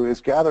we do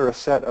is gather a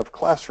set of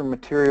classroom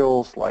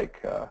materials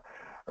like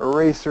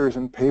erasers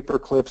and paper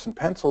clips and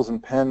pencils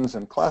and pens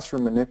and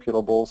classroom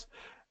manipulables,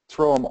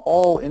 throw them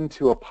all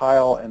into a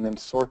pile and then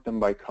sort them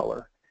by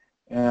color.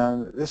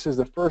 And this is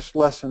the first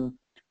lesson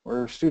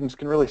where students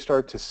can really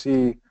start to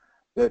see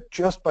that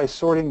just by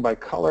sorting by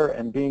color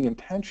and being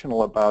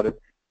intentional about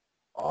it,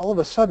 all of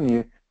a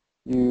sudden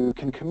you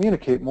can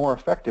communicate more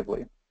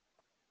effectively.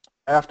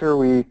 After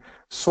we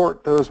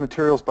sort those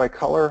materials by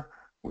color,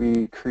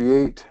 we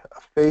create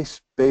a face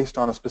based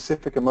on a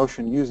specific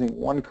emotion using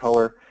one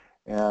color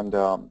and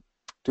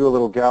do a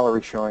little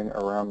gallery showing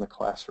around the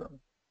classroom.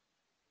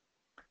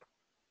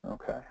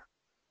 Okay,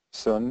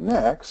 so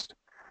next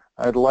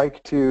I'd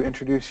like to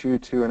introduce you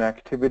to an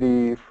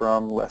activity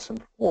from Lesson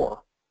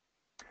 4.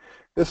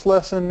 This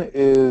lesson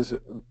is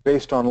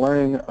based on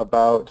learning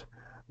about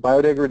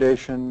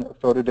biodegradation,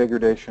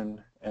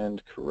 photodegradation,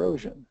 and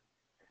corrosion.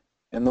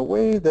 And the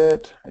way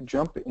that I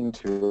jump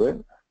into it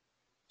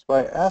is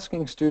by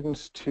asking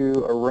students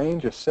to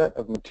arrange a set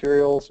of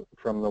materials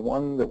from the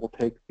one that will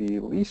take the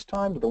least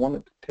time to the one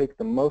that will take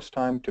the most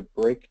time to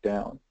break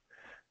down.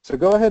 So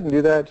go ahead and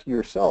do that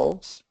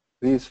yourselves.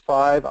 These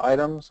 5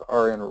 items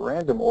are in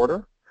random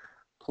order.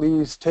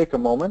 Please take a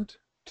moment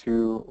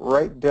to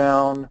write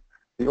down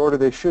the order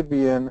they should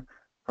be in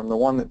from the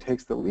one that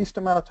takes the least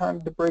amount of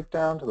time to break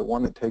down to the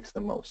one that takes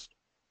the most.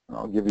 And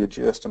I'll give you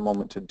just a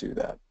moment to do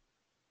that.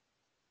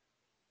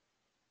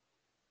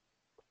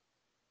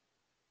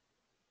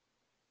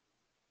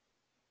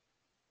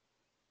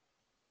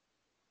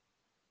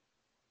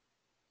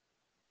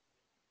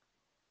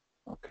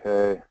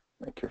 Okay,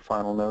 make your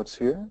final notes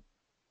here.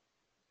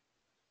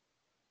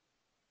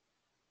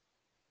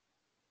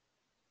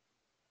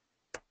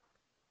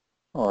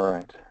 All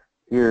right,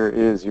 here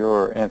is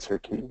your answer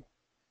key.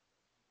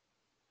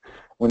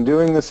 When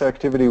doing this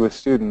activity with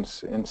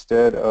students,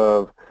 instead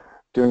of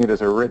doing it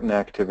as a written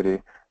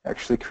activity,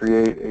 actually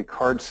create a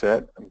card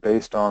set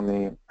based on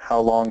the how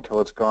long till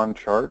it's gone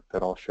chart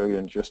that I'll show you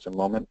in just a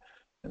moment.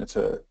 And it's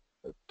a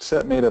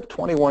set made of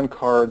 21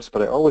 cards,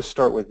 but I always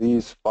start with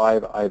these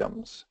 5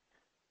 items.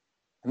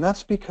 And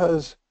that's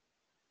because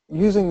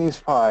using these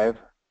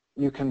 5,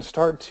 you can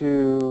start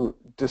to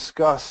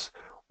discuss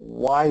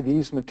why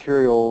these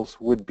materials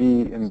would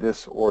be in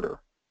this order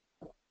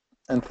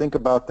and think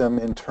about them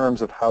in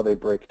terms of how they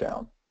break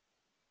down.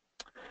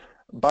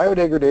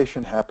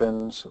 Biodegradation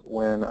happens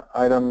when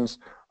items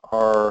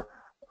are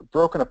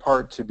broken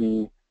apart to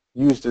be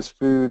used as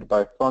food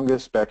by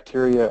fungus,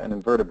 bacteria, and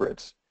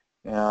invertebrates.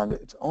 and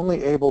it's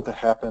only able to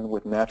happen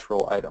with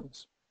natural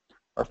items.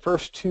 Our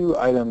first two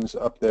items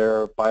up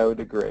there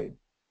biodegrade.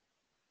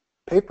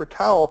 Paper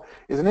towel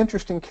is an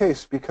interesting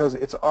case because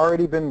it's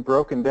already been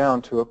broken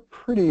down to a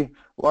pretty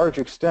large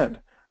extent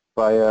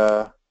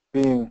by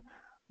being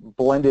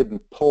blended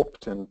and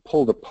pulped and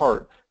pulled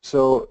apart.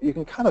 So you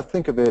can kind of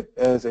think of it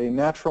as a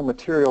natural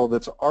material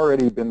that's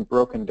already been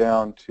broken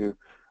down to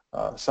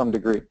some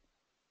degree.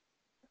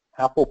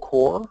 Apple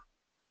core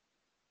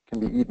can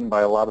be eaten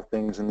by a lot of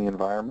things in the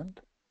environment.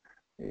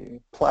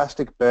 A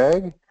plastic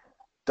bag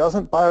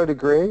doesn't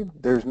biodegrade.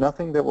 There's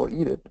nothing that will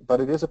eat it,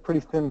 but it is a pretty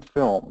thin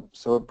film,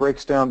 so it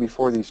breaks down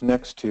before these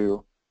next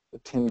two, the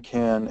tin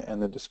can and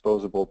the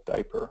disposable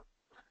diaper.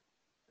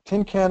 The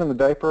tin can and the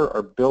diaper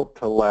are built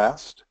to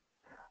last.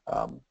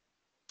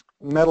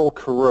 Metal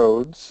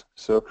corrodes,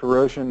 so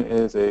corrosion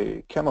is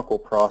a chemical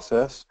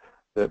process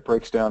that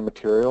breaks down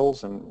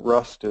materials, and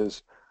rust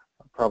is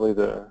probably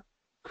the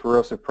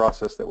corrosive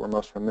process that we're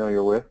most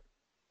familiar with.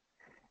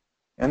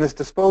 And this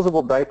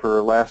disposable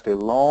diaper lasts a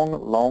long,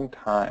 long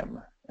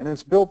time, and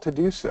it's built to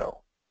do so.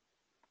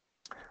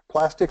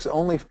 Plastics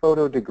only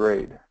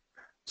photodegrade,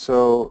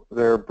 so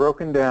they're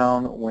broken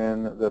down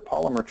when the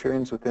polymer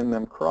chains within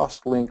them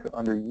cross-link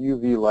under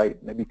UV light,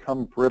 and they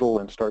become brittle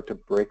and start to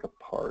break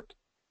apart.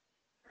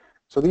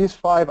 So these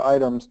 5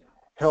 items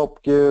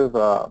help give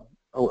a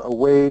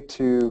way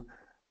to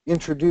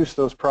introduce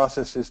those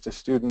processes to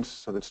students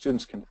so that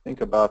students can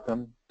think about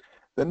them.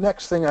 The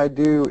next thing I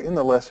do in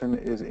the lesson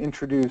is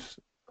introduce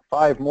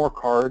 5 more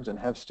cards and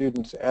have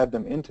students add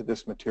them into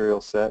this material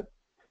set,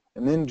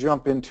 and then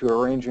jump into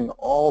arranging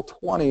all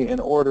 20 in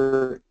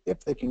order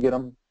if they can get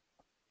them.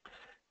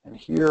 And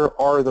here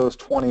are those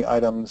 20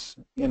 items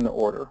in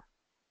order.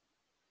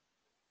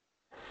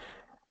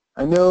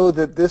 I know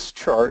that this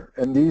chart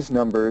and these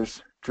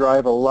numbers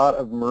drive a lot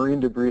of marine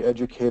debris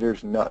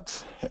educators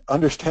nuts,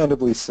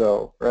 understandably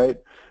so, right?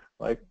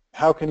 Like,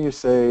 how can you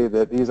say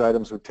that these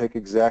items would take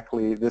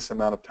exactly this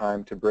amount of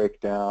time to break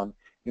down?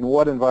 In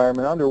what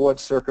environment, under what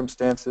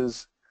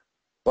circumstances?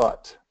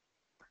 But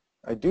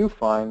I do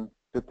find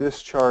that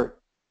this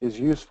chart is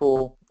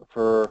useful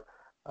for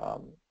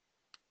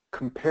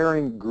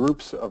comparing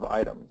groups of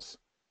items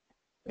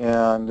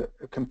and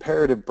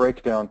comparative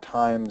breakdown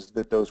times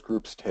that those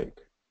groups take.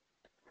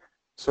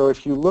 So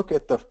if you look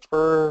at the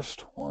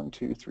first 1,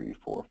 2, 3,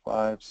 4,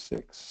 5,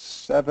 6,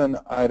 7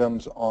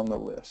 items on the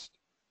list,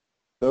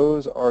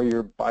 those are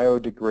your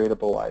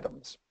biodegradable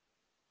items.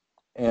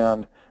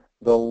 And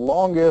the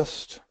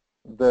longest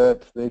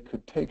that they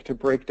could take to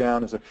break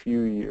down is a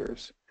few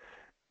years.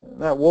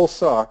 And that wool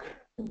sock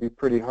can be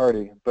pretty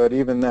hardy, but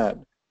even that,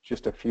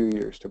 just a few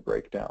years to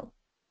break down.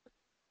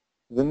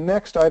 The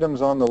next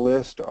items on the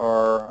list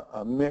are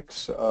a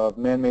mix of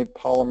man-made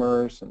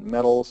polymers and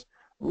metals.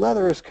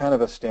 Leather is kind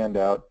of a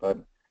standout, but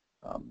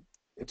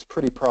it's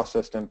pretty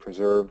processed and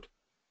preserved.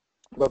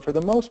 But for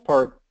the most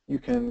part, you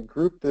can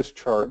group this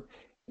chart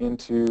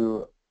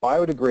into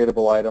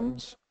biodegradable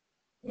items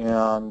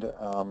and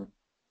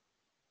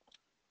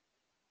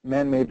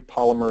man-made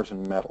polymers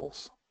and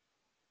metals.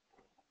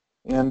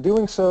 And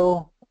doing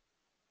so,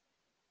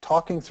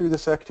 talking through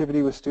this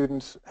activity with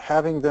students,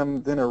 having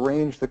them then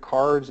arrange the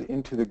cards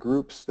into the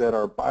groups that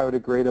are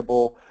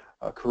biodegradable,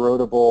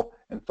 corrodable,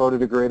 and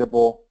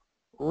photodegradable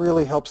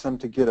really helps them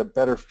to get a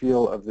better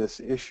feel of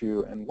this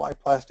issue and why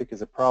plastic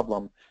is a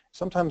problem.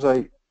 Sometimes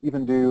I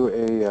even do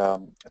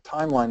a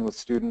timeline with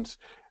students,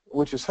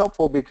 which is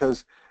helpful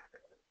because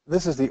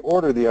this is the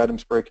order the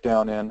items break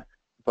down in,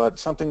 but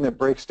something that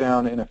breaks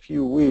down in a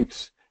few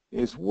weeks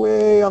is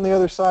way on the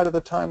other side of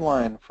the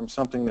timeline from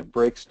something that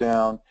breaks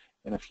down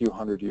in a few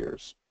hundred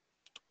years.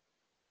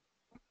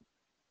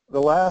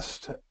 The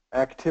last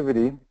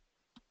activity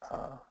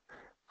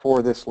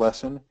for this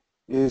lesson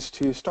is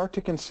to start to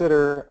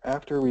consider,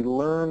 after we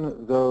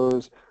learn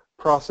those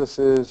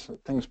processes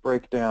things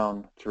break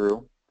down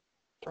through,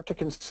 start to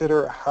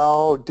consider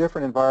how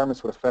different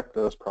environments would affect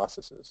those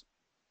processes.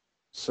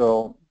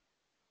 So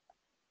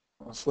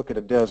let's look at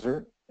a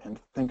desert and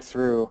think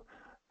through,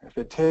 if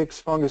it takes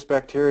fungus,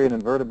 bacteria, and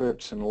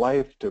invertebrates and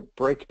life to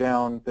break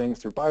down things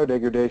through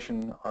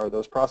biodegradation, are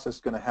those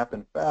processes going to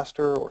happen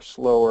faster or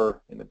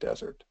slower in the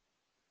desert?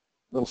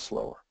 A little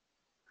slower.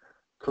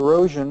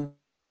 Corrosion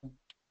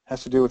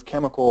has to do with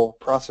chemical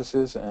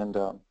processes and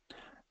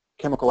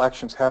chemical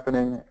actions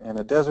happening, and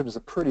a desert is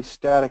a pretty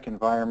static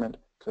environment,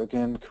 so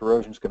again,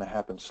 corrosion is going to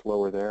happen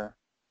slower there.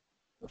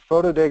 The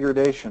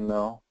photodegradation,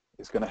 though,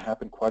 is going to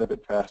happen quite a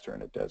bit faster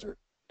in a desert.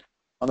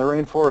 On the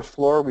rainforest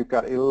floor, we've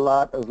got a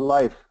lot of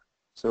life,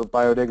 so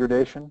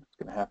biodegradation is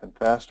going to happen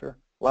faster.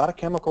 A lot of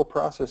chemical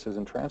processes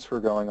and transfer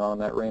going on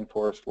that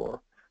rainforest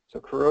floor, so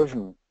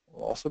corrosion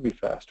will also be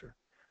faster,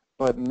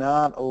 but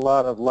not a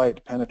lot of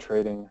light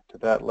penetrating to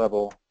that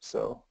level,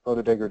 so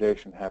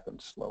photodegradation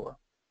happens slower.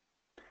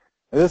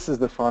 Now, this is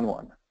the fun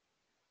one.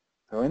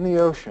 So in the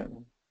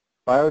ocean,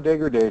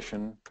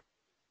 biodegradation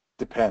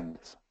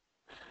depends,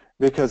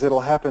 because it'll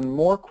happen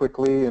more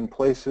quickly in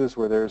places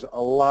where there's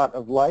a lot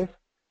of life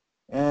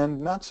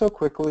and not so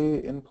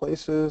quickly in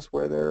places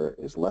where there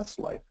is less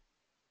life.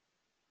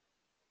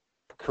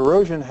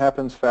 Corrosion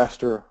happens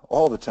faster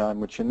all the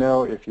time, which you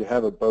know if you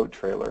have a boat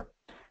trailer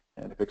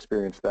and have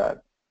experienced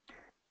that.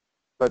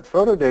 But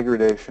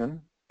photodegradation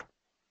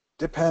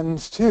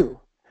depends too.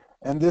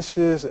 And this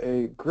is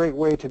a great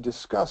way to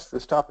discuss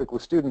this topic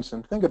with students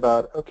and think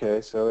about, okay,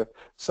 so if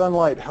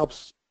sunlight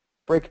helps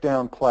break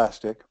down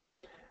plastic,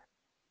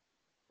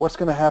 what's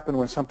going to happen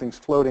when something's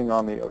floating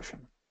on the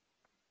ocean?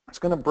 It's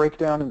going to break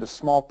down into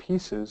small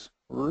pieces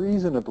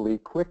reasonably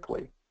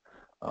quickly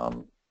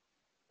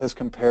as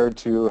compared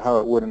to how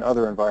it would in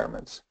other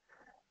environments.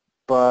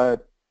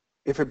 But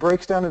if it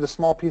breaks down into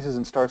small pieces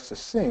and starts to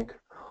sink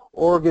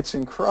or gets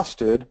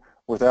encrusted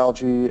with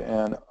algae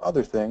and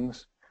other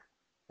things,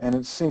 and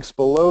it sinks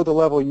below the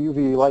level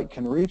UV light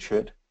can reach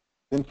it,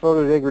 then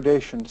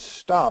photodegradation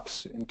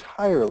stops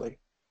entirely.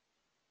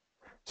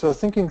 So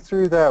thinking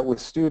through that with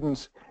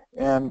students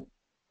and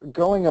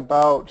going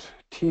about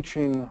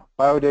teaching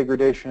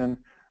biodegradation,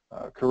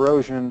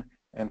 corrosion,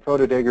 and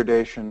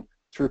photodegradation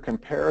through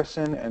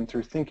comparison and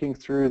through thinking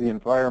through the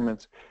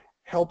environments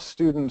helps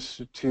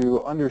students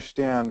to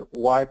understand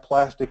why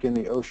plastic in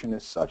the ocean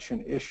is such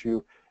an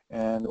issue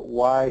and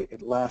why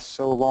it lasts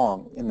so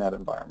long in that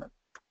environment.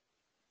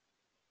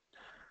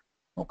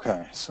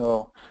 Okay,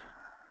 so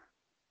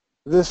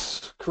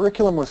this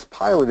curriculum was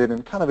piloted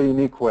in kind of a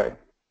unique way.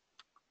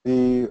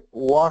 The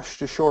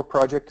Washed Ashore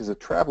Project is a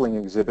traveling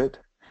exhibit,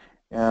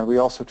 and we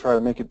also try to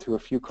make it to a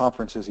few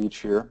conferences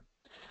each year.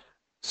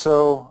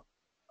 So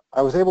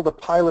I was able to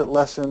pilot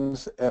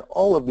lessons at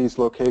all of these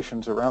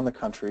locations around the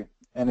country,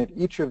 and at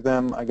each of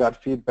them I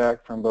got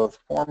feedback from both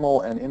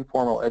formal and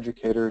informal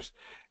educators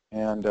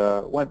and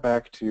went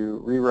back to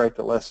rewrite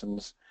the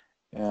lessons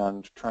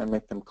and try and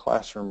make them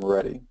classroom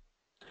ready.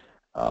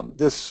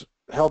 This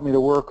helped me to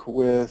work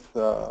with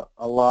a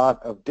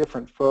lot of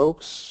different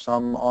folks,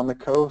 some on the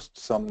coast,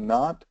 some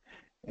not,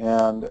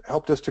 and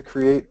helped us to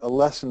create a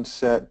lesson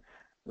set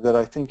that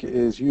I think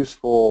is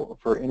useful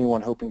for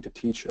anyone hoping to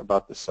teach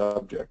about the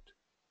subject.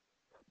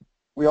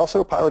 We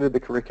also piloted the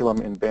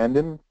curriculum in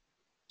Bandon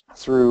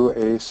through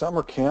a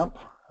summer camp,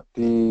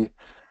 the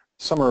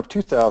summer of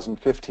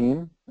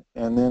 2015,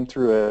 and then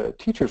through a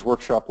teacher's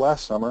workshop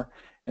last summer,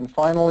 and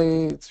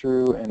finally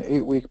through an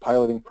 8-week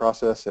piloting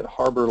process at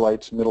Harbor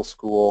Lights Middle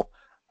School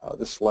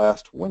this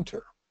last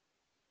winter.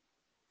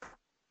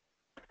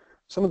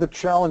 Some of the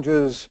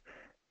challenges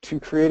to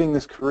creating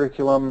this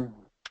curriculum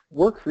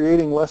were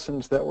creating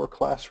lessons that were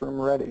classroom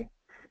ready.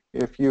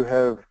 If you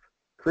have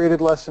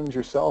created lessons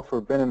yourself or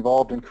been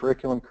involved in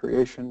curriculum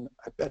creation,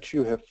 I bet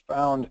you have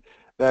found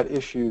that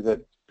issue that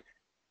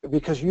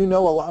because you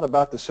know a lot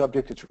about the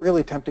subject, it's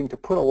really tempting to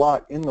put a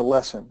lot in the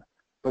lesson,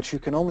 but you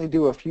can only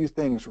do a few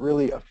things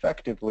really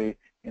effectively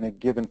in a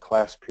given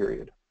class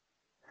period.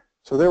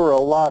 So there were a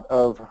lot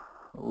of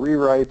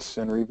rewrites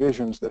and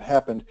revisions that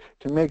happened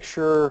to make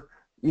sure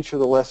each of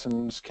the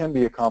lessons can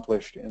be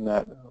accomplished in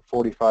that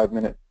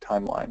 45-minute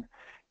timeline.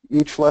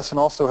 Each lesson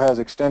also has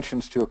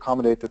extensions to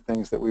accommodate the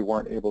things that we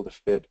weren't able to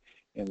fit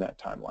in that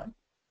timeline.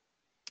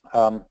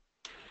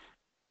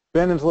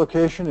 Bandon's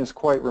location is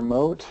quite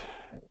remote.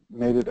 It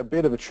made it a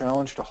bit of a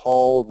challenge to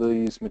haul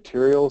these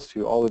materials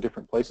to all the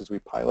different places we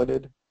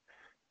piloted.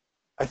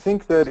 I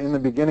think that in the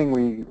beginning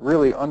we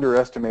really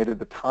underestimated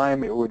the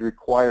time it would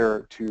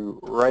require to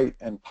write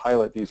and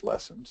pilot these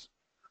lessons.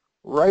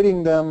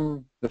 Writing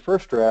them, the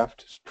first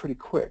draft, is pretty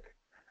quick,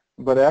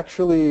 but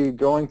actually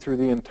going through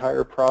the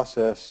entire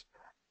process,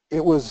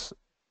 it was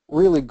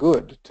really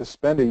good to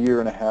spend a year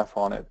and a half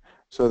on it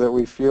so that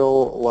we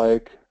feel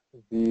like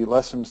the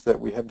lessons that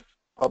we have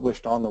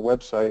published on the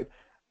website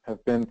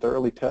have been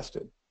thoroughly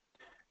tested.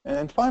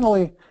 And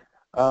finally,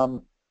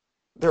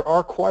 there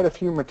are quite a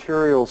few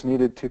materials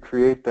needed to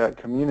create that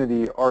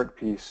community art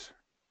piece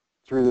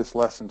through this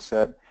lesson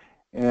set,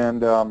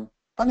 and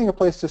finding a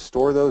place to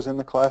store those in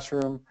the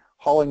classroom,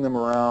 hauling them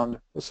around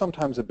was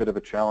sometimes a bit of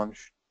a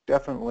challenge,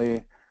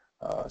 definitely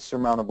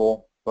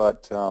surmountable,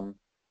 but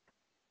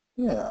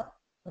yeah,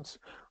 that's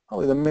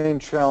probably the main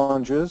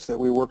challenges that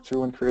we worked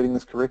through in creating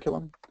this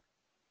curriculum.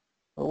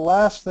 The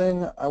last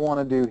thing I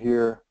want to do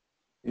here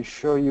is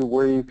show you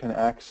where you can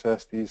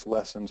access these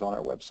lessons on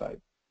our website.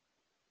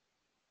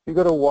 You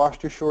go to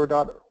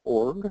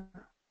washedashore.org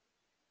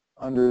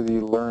under the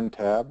Learn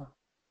tab,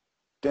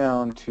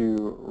 down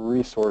to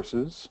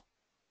Resources.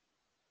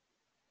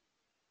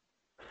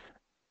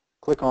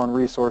 Click on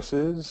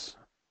Resources.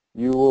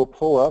 You will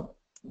pull up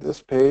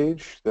this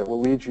page that will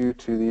lead you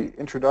to the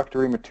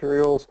introductory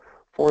materials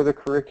for the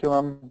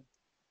curriculum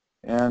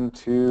and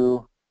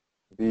to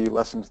the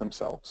lessons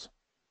themselves.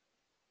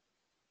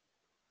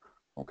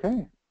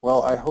 Okay,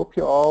 well, I hope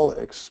you all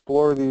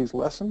explore these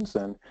lessons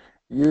and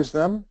use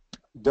them.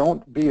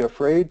 Don't be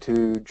afraid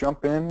to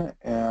jump in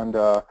and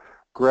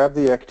grab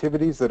the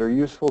activities that are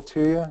useful to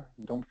you.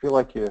 Don't feel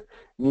like you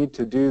need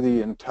to do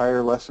the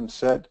entire lesson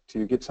set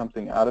to get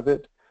something out of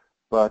it.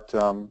 But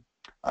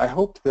I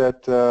hope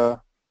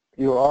that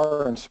you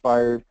are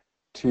inspired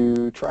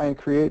to try and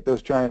create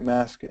those giant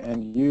masks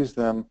and use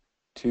them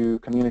to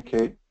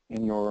communicate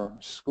in your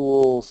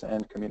schools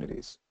and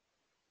communities.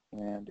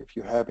 And if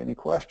you have any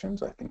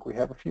questions, I think we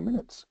have a few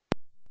minutes.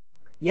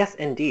 Yes,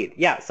 indeed.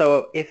 Yeah,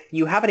 so if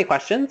you have any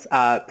questions,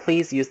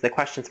 please use the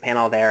questions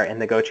panel there in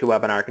the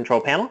GoToWebinar control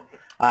panel.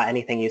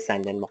 Anything you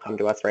send in will come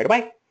to us right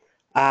away.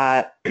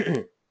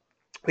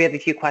 We have a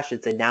few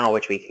questions in now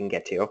which we can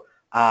get to.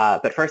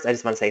 But first, I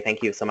just want to say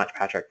thank you so much,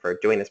 Patrick, for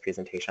doing this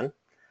presentation.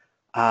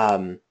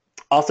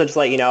 Also, just to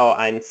let you know,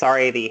 I'm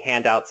sorry the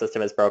handout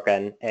system is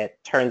broken. It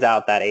turns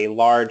out that a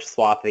large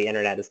swath of the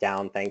internet is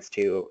down thanks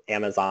to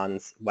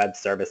Amazon's web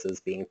services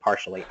being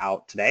partially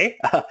out today.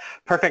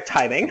 Perfect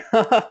timing.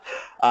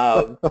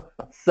 So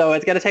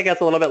it's going to take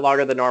us a little bit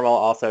longer than normal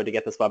also to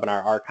get this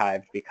webinar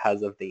archived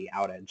because of the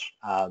outage.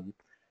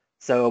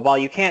 So while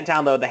you can't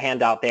download the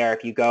handout there,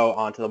 if you go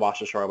onto the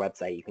Washed Ashore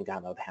website, you can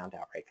download the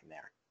handout right from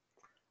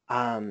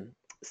there.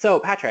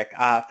 So Patrick,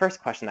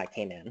 first question that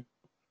came in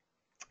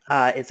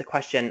is a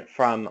question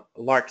from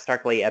Lark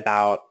Starkley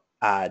about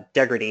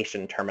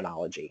degradation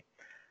terminology.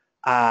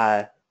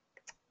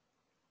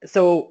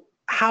 So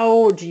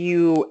how do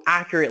you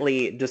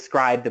accurately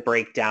describe the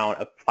breakdown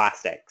of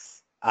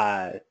plastics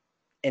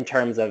in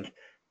terms of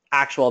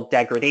actual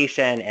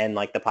degradation and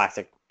like the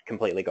plastic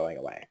completely going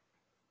away?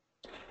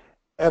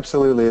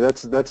 Absolutely,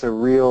 that's a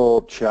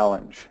real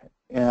challenge,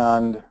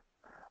 and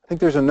I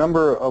think there's a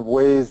number of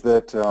ways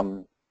that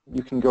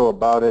you can go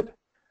about it,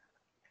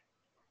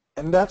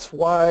 and that's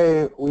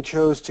why we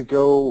chose to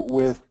go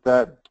with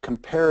that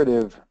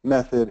comparative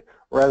method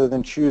rather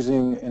than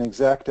choosing an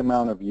exact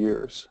amount of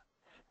years,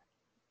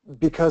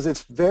 because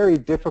it's very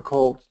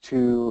difficult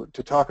to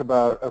talk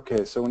about,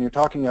 okay, so when you're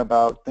talking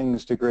about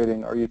things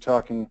degrading, are you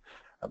talking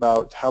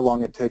about how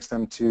long it takes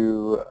them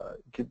to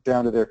get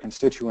down to their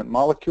constituent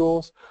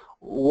molecules?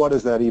 What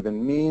does that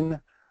even mean?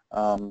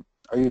 Are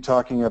you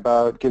talking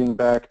about getting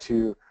back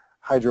to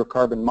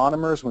hydrocarbon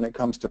monomers when it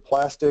comes to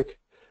plastic?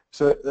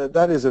 So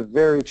that is a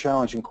very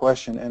challenging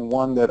question, and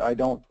one that I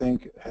don't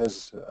think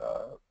has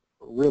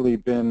really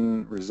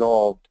been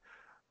resolved.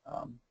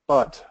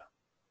 But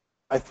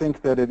I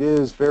think that it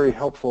is very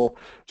helpful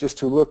just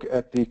to look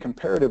at the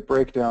comparative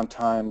breakdown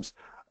times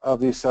of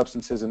these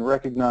substances and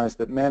recognize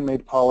that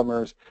man-made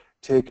polymers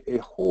take a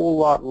whole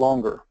lot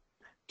longer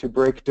to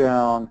break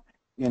down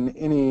in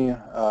any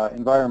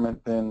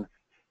environment than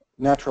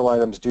natural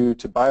items do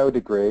to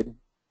biodegrade,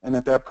 and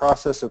that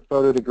process of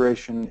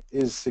photodegradation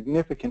is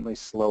significantly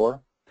slower,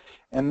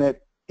 and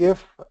that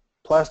if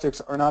plastics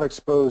are not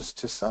exposed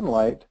to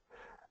sunlight,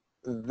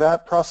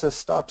 that process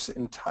stops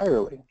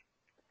entirely.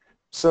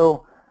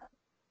 So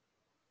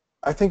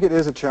I think it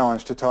is a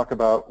challenge to talk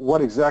about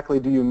what exactly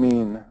do you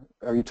mean.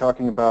 Are you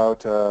talking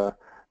about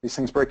these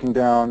things breaking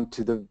down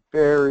to the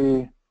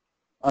very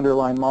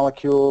underlying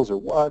molecules or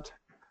what?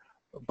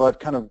 But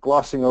kind of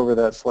glossing over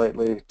that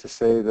slightly to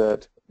say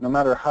that no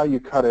matter how you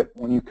cut it,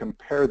 when you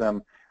compare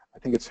them, I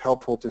think it's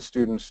helpful to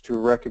students to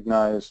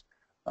recognize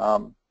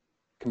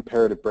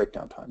comparative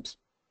breakdown times.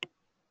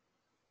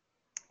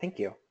 Thank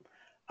you.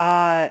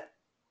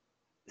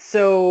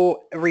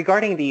 So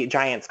regarding the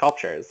giant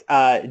sculptures,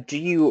 do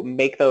you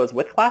make those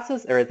with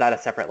classes, or is that a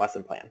separate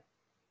lesson plan?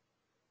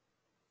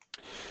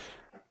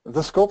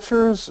 The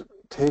sculptures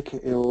take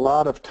a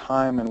lot of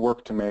time and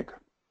work to make.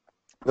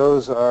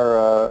 Those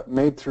are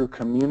made through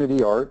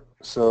community art.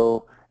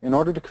 So in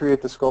order to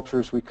create the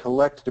sculptures, we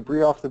collect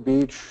debris off the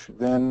beach,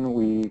 then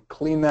we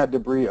clean that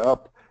debris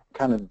up,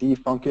 kind of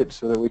defunk it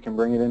so that we can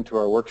bring it into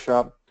our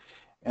workshop.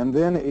 And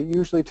then it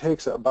usually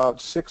takes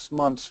about 6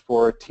 months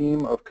for a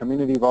team of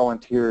community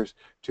volunteers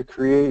to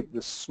create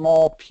the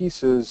small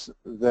pieces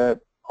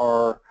that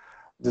are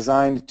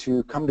designed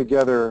to come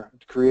together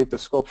to create the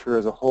sculpture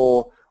as a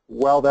whole.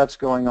 While that's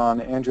going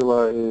on,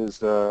 Angela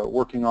is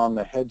working on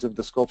the heads of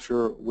the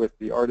sculpture with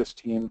the artist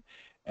team,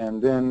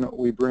 and then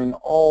we bring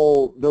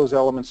all those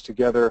elements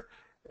together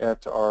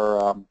at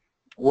our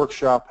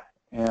workshop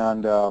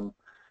and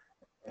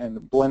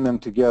blend them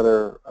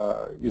together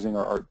using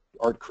our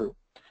art crew.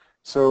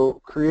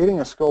 So creating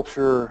a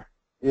sculpture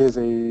is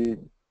a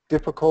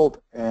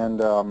difficult and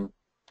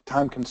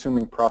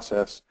time-consuming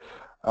process.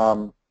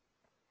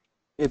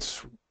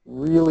 It's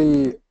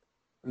really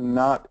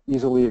not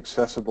easily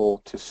accessible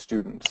to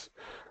students.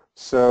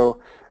 So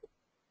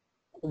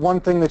one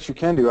thing that you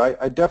can do,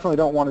 I definitely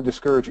don't want to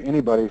discourage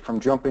anybody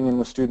from jumping in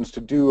with students to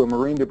do a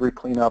marine debris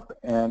cleanup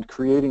and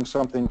creating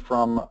something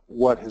from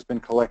what has been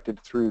collected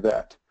through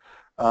that.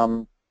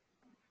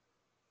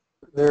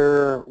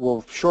 There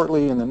will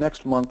shortly in the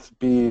next month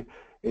be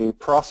a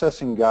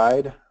processing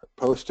guide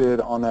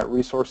posted on that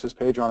resources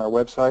page on our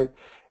website,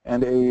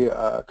 and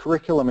a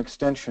curriculum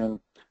extension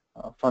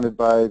funded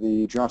by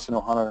the Johnson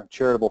Ohana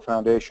Charitable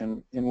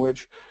Foundation, in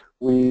which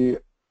we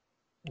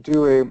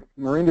do a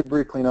marine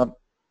debris cleanup,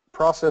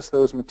 process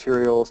those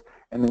materials,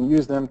 and then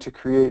use them to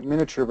create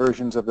miniature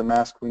versions of the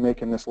mask we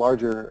make in this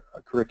larger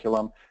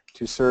curriculum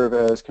to serve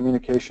as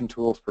communication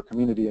tools for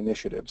community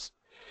initiatives.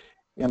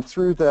 And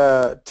through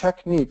the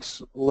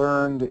techniques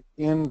learned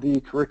in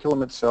the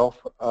curriculum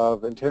itself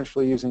of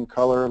intentionally using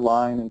color,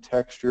 line, and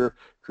texture,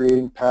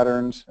 creating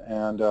patterns,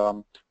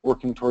 and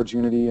working towards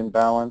unity and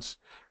balance,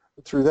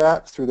 through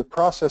that, through the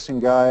processing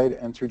guide,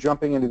 and through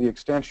jumping into the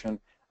extension,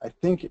 I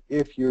think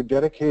if you're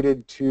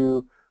dedicated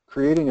to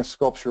creating a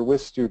sculpture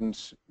with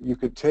students, you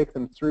could take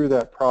them through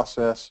that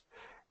process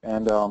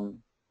and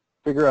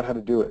figure out how to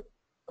do it.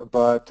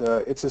 But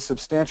it's a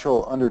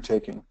substantial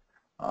undertaking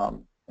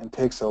and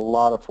takes a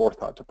lot of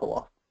forethought to pull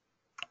off.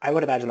 I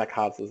would imagine that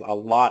causes a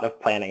lot of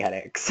planning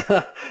headaches,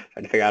 trying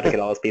to figure out how to get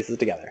all those pieces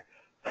together.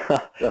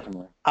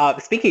 Definitely.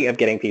 Speaking of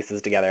getting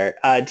pieces together,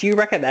 do you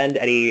recommend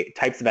any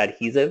types of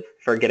adhesive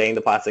for getting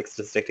the plastics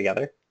to stick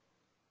together?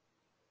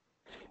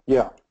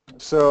 Yeah.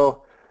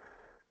 So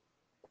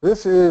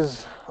this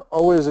is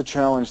always a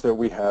challenge that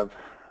we have.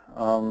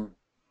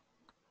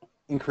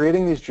 In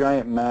creating these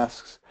giant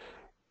masks,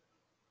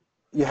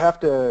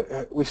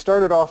 we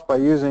started off by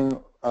using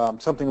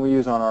something we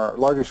use on our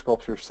larger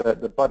sculpture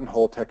set, the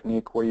buttonhole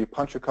technique, where you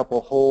punch a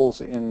couple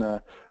holes in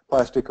the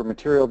plastic or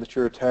material that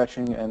you're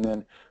attaching and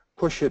then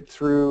push it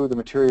through the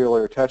material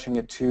you're attaching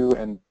it to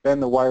and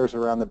bend the wires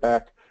around the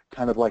back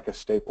kind of like a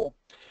staple.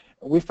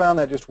 We found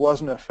that just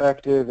wasn't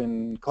effective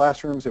in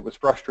classrooms. It was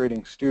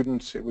frustrating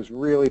students. It was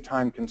really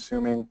time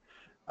consuming.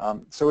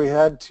 So we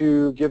had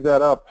to give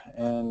that up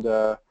and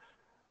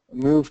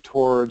move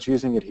towards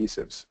using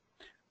adhesives.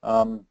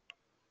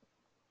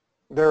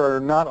 There are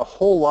not a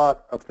whole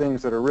lot of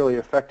things that are really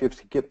effective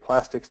to get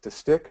plastics to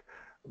stick,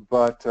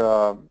 but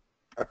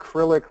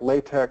acrylic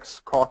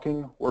latex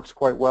caulking works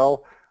quite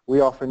well.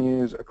 We often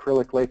use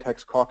acrylic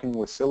latex caulking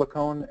with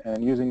silicone,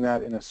 and using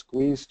that in a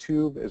squeeze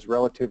tube is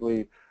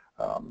relatively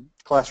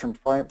classroom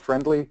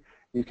friendly.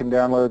 You can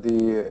download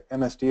the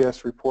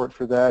MSDS report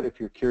for that if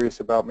you're curious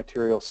about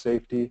material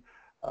safety.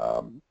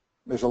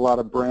 There's a lot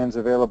of brands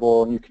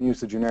available, and you can use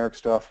the generic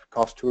stuff. It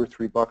costs $2 or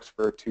 $3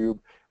 for a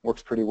tube.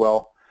 Works pretty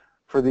well.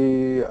 For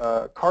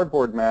the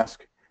cardboard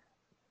mask,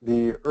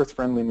 the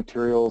earth-friendly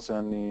materials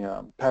and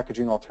the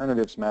packaging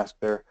alternatives mask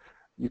there,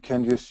 you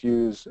can just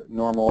use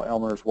normal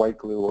Elmer's white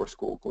glue or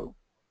school glue.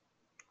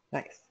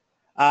 Nice.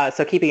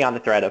 So keeping on the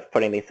thread of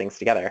putting these things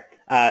together,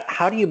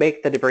 how do you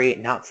make the debris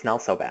not smell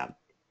so bad?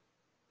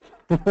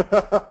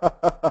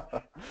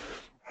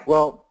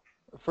 Well,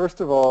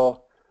 first of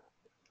all,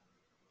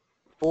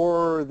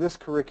 for this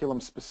curriculum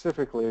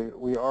specifically,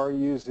 we are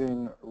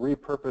using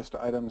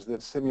repurposed items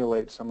that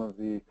simulate some of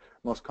the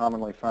most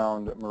commonly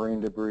found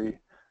marine debris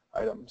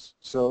items.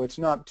 So it's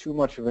not too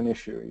much of an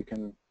issue. You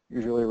can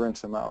usually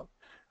rinse them out.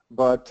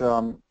 But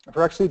if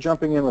we're actually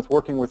jumping in with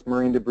working with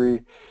marine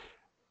debris,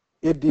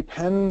 it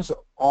depends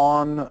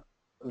on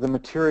the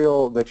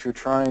material that you're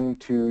trying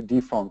to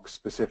defunk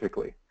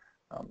specifically.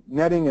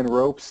 Netting and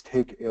ropes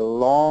take a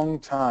long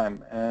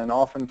time, and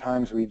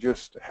oftentimes we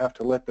just have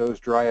to let those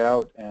dry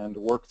out and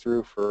work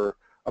through for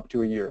up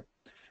to a year.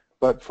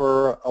 But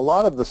for a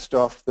lot of the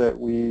stuff that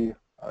we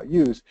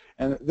use,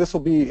 and this will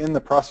be in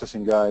the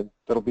processing guide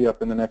that'll be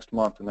up in the next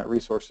month in that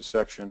resources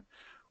section,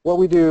 what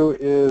we do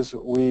is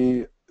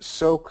we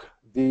soak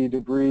the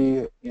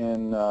debris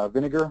in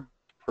vinegar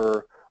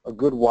for a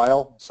good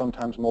while,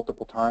 sometimes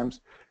multiple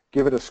times,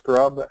 give it a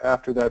scrub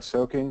after that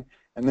soaking,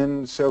 and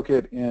then soak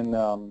it in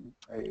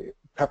a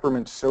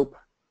peppermint soap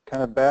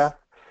kind of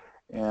bath.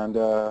 And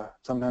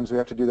sometimes we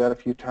have to do that a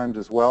few times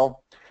as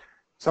well.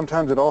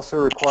 Sometimes it also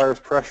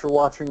requires pressure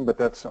washing, but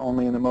that's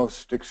only in the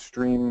most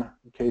extreme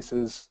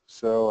cases.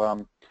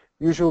 So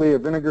usually a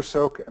vinegar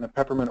soak and a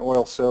peppermint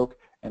oil soak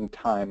and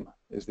time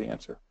is the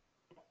answer.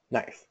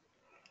 Nice.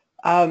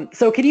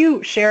 So can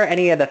you share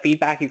any of the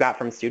feedback you got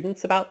from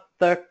students about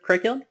the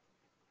curriculum?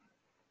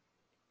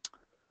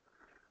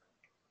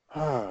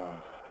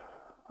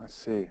 Let's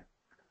see.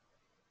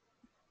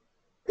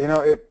 You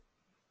know,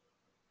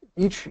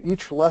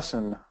 each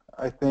lesson,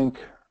 I think,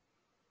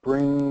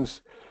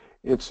 brings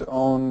its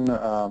own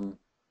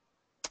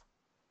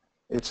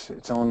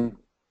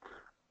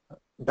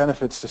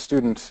benefits to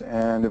students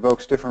and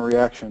evokes different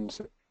reactions.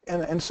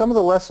 And some of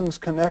the lessons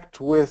connect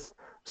with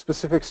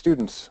specific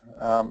students.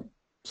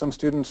 Some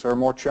students are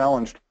more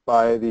challenged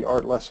by the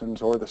art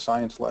lessons or the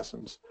science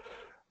lessons.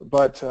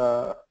 But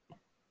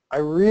I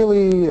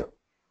really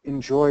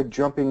enjoyed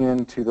jumping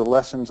into the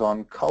lessons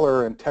on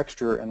color and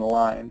texture and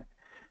line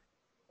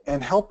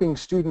and helping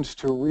students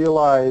to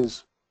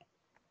realize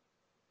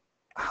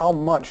how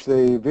much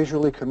they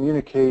visually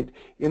communicate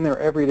in their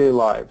everyday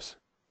lives.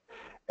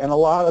 And a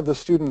lot of the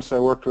students I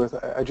worked with,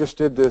 I just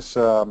did this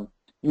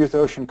Youth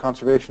Ocean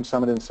Conservation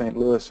Summit in St.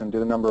 Louis and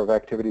did a number of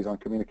activities on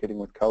communicating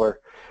with color.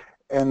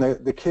 And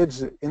the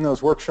kids in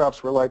those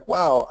workshops were like,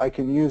 wow, I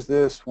can use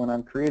this when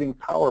I'm creating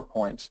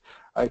PowerPoints.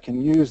 I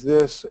can use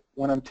this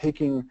when I'm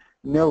taking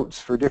notes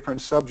for different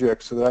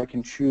subjects so that I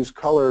can choose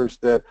colors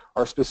that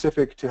are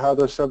specific to how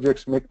those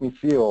subjects make me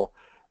feel.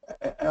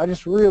 And I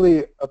just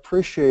really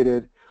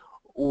appreciated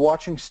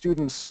watching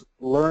students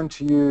learn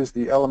to use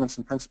the elements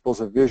and principles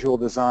of visual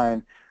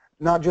design,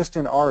 not just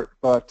in art,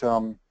 but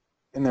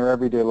in their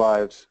everyday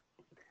lives.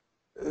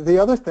 The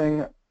other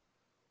thing,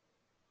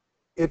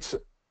 it's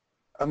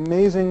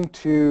amazing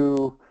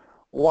to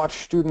watch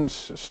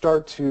students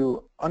start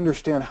to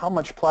understand how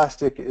much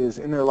plastic is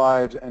in their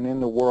lives and in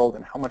the world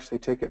and how much they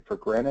take it for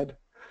granted.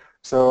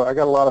 So I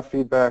got a lot of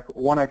feedback.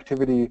 One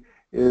activity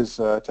is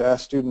to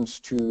ask students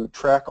to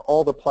track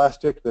all the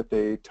plastic that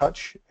they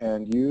touch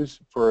and use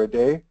for a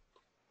day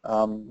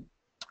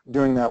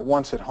doing that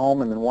once at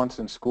home and then once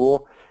in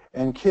school,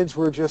 and kids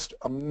were just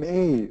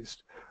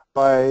amazed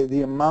by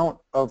the amount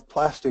of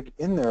plastic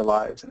in their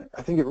lives. And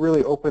I think it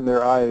really opened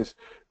their eyes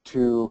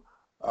to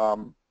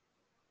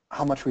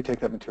how much we take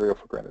that material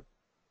for granted.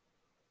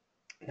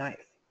 Nice.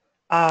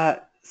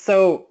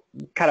 So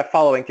kind of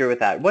following through with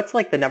that, what's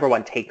like the number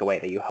one takeaway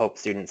that you hope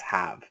students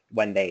have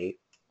when they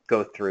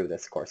go through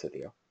this course with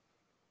you?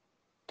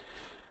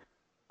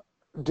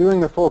 Doing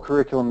the full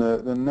curriculum,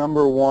 the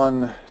number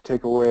one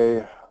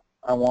takeaway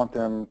I want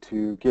them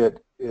to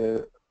get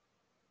is,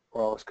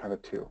 well, it's kind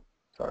of two,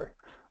 sorry.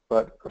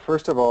 But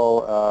first of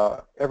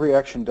all, every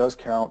action does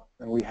count,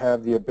 and we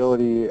have the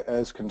ability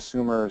as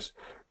consumers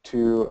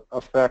to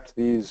affect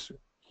these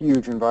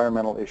huge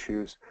environmental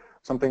issues.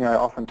 Something I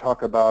often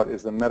talk about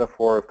is the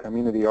metaphor of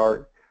community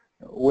art.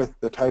 With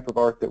the type of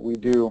art that we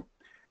do,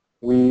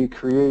 we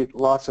create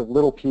lots of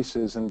little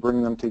pieces and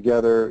bring them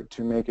together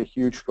to make a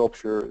huge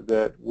sculpture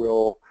that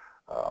will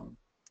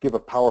give a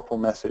powerful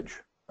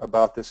message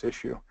about this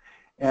issue.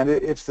 And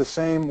it's the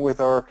same with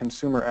our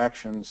consumer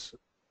actions.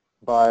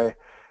 By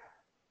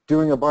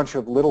doing a bunch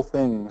of little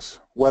things,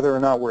 whether or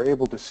not we're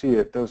able to see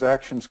it, those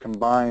actions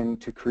combine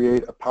to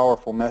create a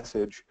powerful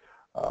message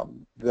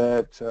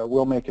that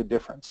will make a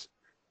difference.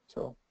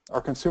 So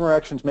our consumer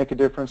actions make a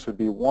difference would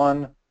be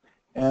one.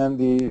 And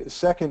the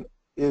second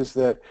is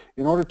that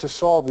in order to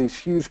solve these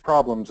huge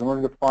problems, in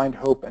order to find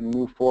hope and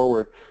move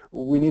forward,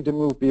 we need to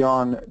move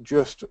beyond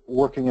just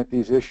working at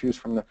these issues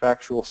from the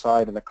factual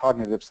side and the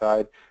cognitive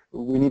side.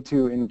 We need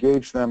to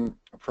engage them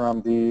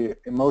from the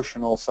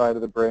emotional side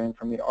of the brain,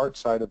 from the art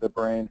side of the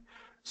brain,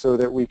 so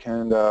that we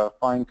can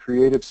find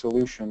creative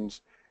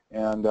solutions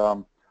and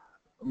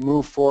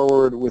move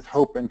forward with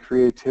hope and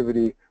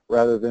creativity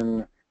rather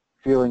than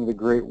feeling the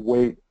great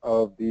weight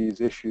of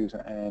these issues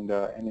and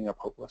ending up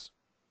hopeless.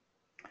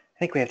 I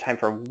think we have time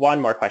for one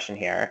more question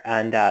here,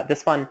 and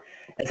this one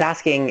is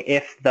asking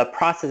if the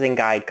processing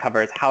guide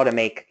covers how to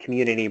make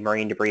community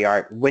marine debris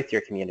art with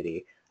your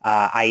community,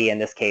 i.e. in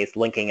this case,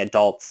 linking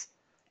adults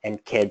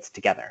and kids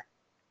together.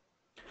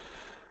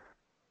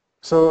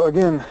 So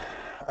again,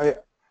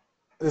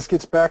 this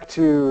gets back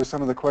to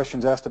some of the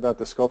questions asked about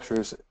the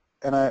sculptures,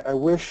 and I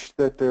wish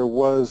that there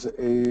was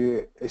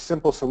a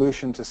simple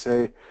solution to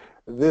say,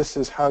 this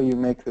is how you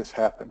make this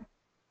happen.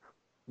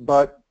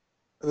 But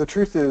the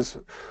truth is,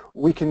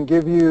 we can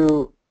give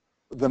you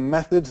the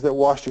methods that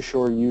Washed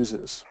Ashore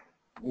uses,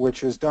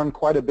 which is done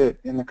quite a bit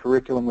in the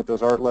curriculum with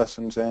those art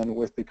lessons and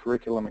with the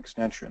curriculum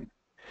extension.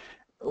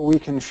 We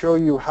can show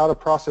you how to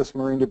process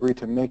marine debris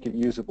to make it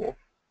usable.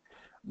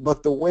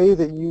 But the way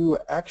that you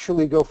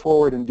actually go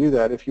forward and do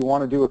that, if you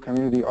want to do a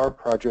community art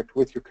project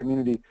with your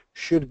community,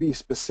 should be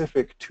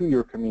specific to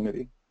your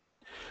community.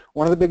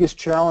 One of the biggest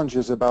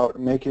challenges about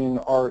making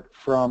art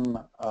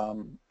from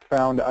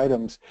found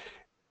items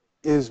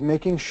is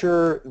making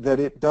sure that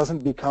it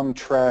doesn't become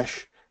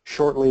trash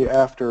shortly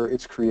after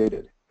it's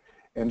created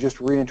and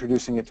just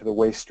reintroducing it to the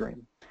waste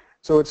stream.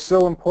 So it's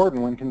so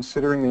important when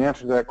considering the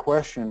answer to that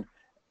question,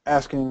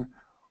 asking,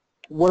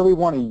 what do we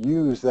want to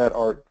use that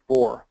art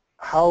for?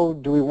 How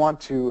do we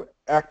want to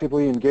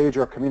actively engage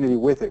our community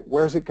with it?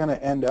 Where's it going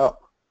to end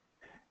up?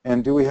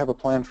 And do we have a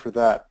plan for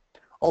that?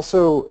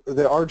 Also,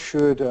 the art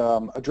should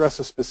address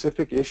a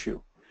specific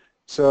issue.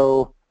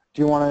 So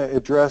do you want to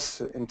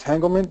address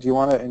entanglement? Do you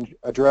want to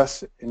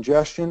address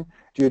ingestion?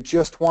 Do you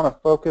just want to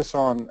focus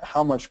on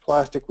how much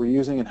plastic we're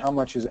using and how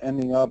much is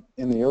ending up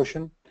in the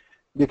ocean?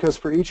 Because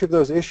for each of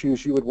those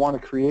issues, you would want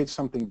to create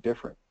something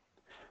different.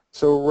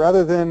 So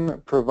rather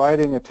than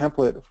providing a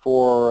template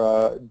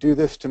for do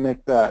this to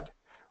make that,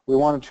 we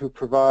wanted to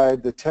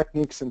provide the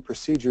techniques and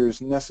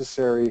procedures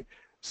necessary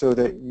so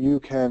that you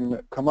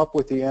can come up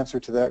with the answer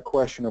to that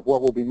question of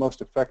what will be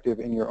most effective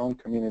in your own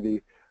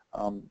community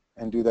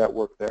and do that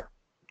work there.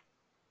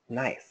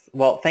 Nice.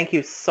 Well, thank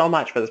you so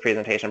much for this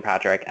presentation,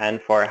 Patrick,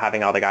 and for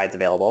having all the guides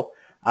available.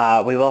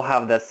 We will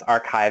have this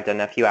archived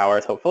in a few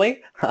hours,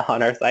 hopefully,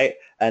 on our site,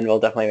 and we'll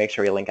definitely make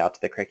sure we link out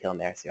to the curriculum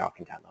there so y'all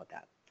can download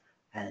that.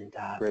 And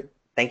Great.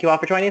 Thank you all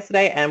for joining us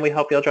today, and we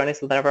hope you'll join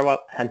us with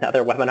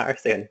another webinar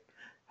soon.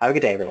 Have a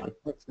good day, everyone.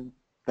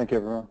 Thank you,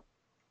 everyone.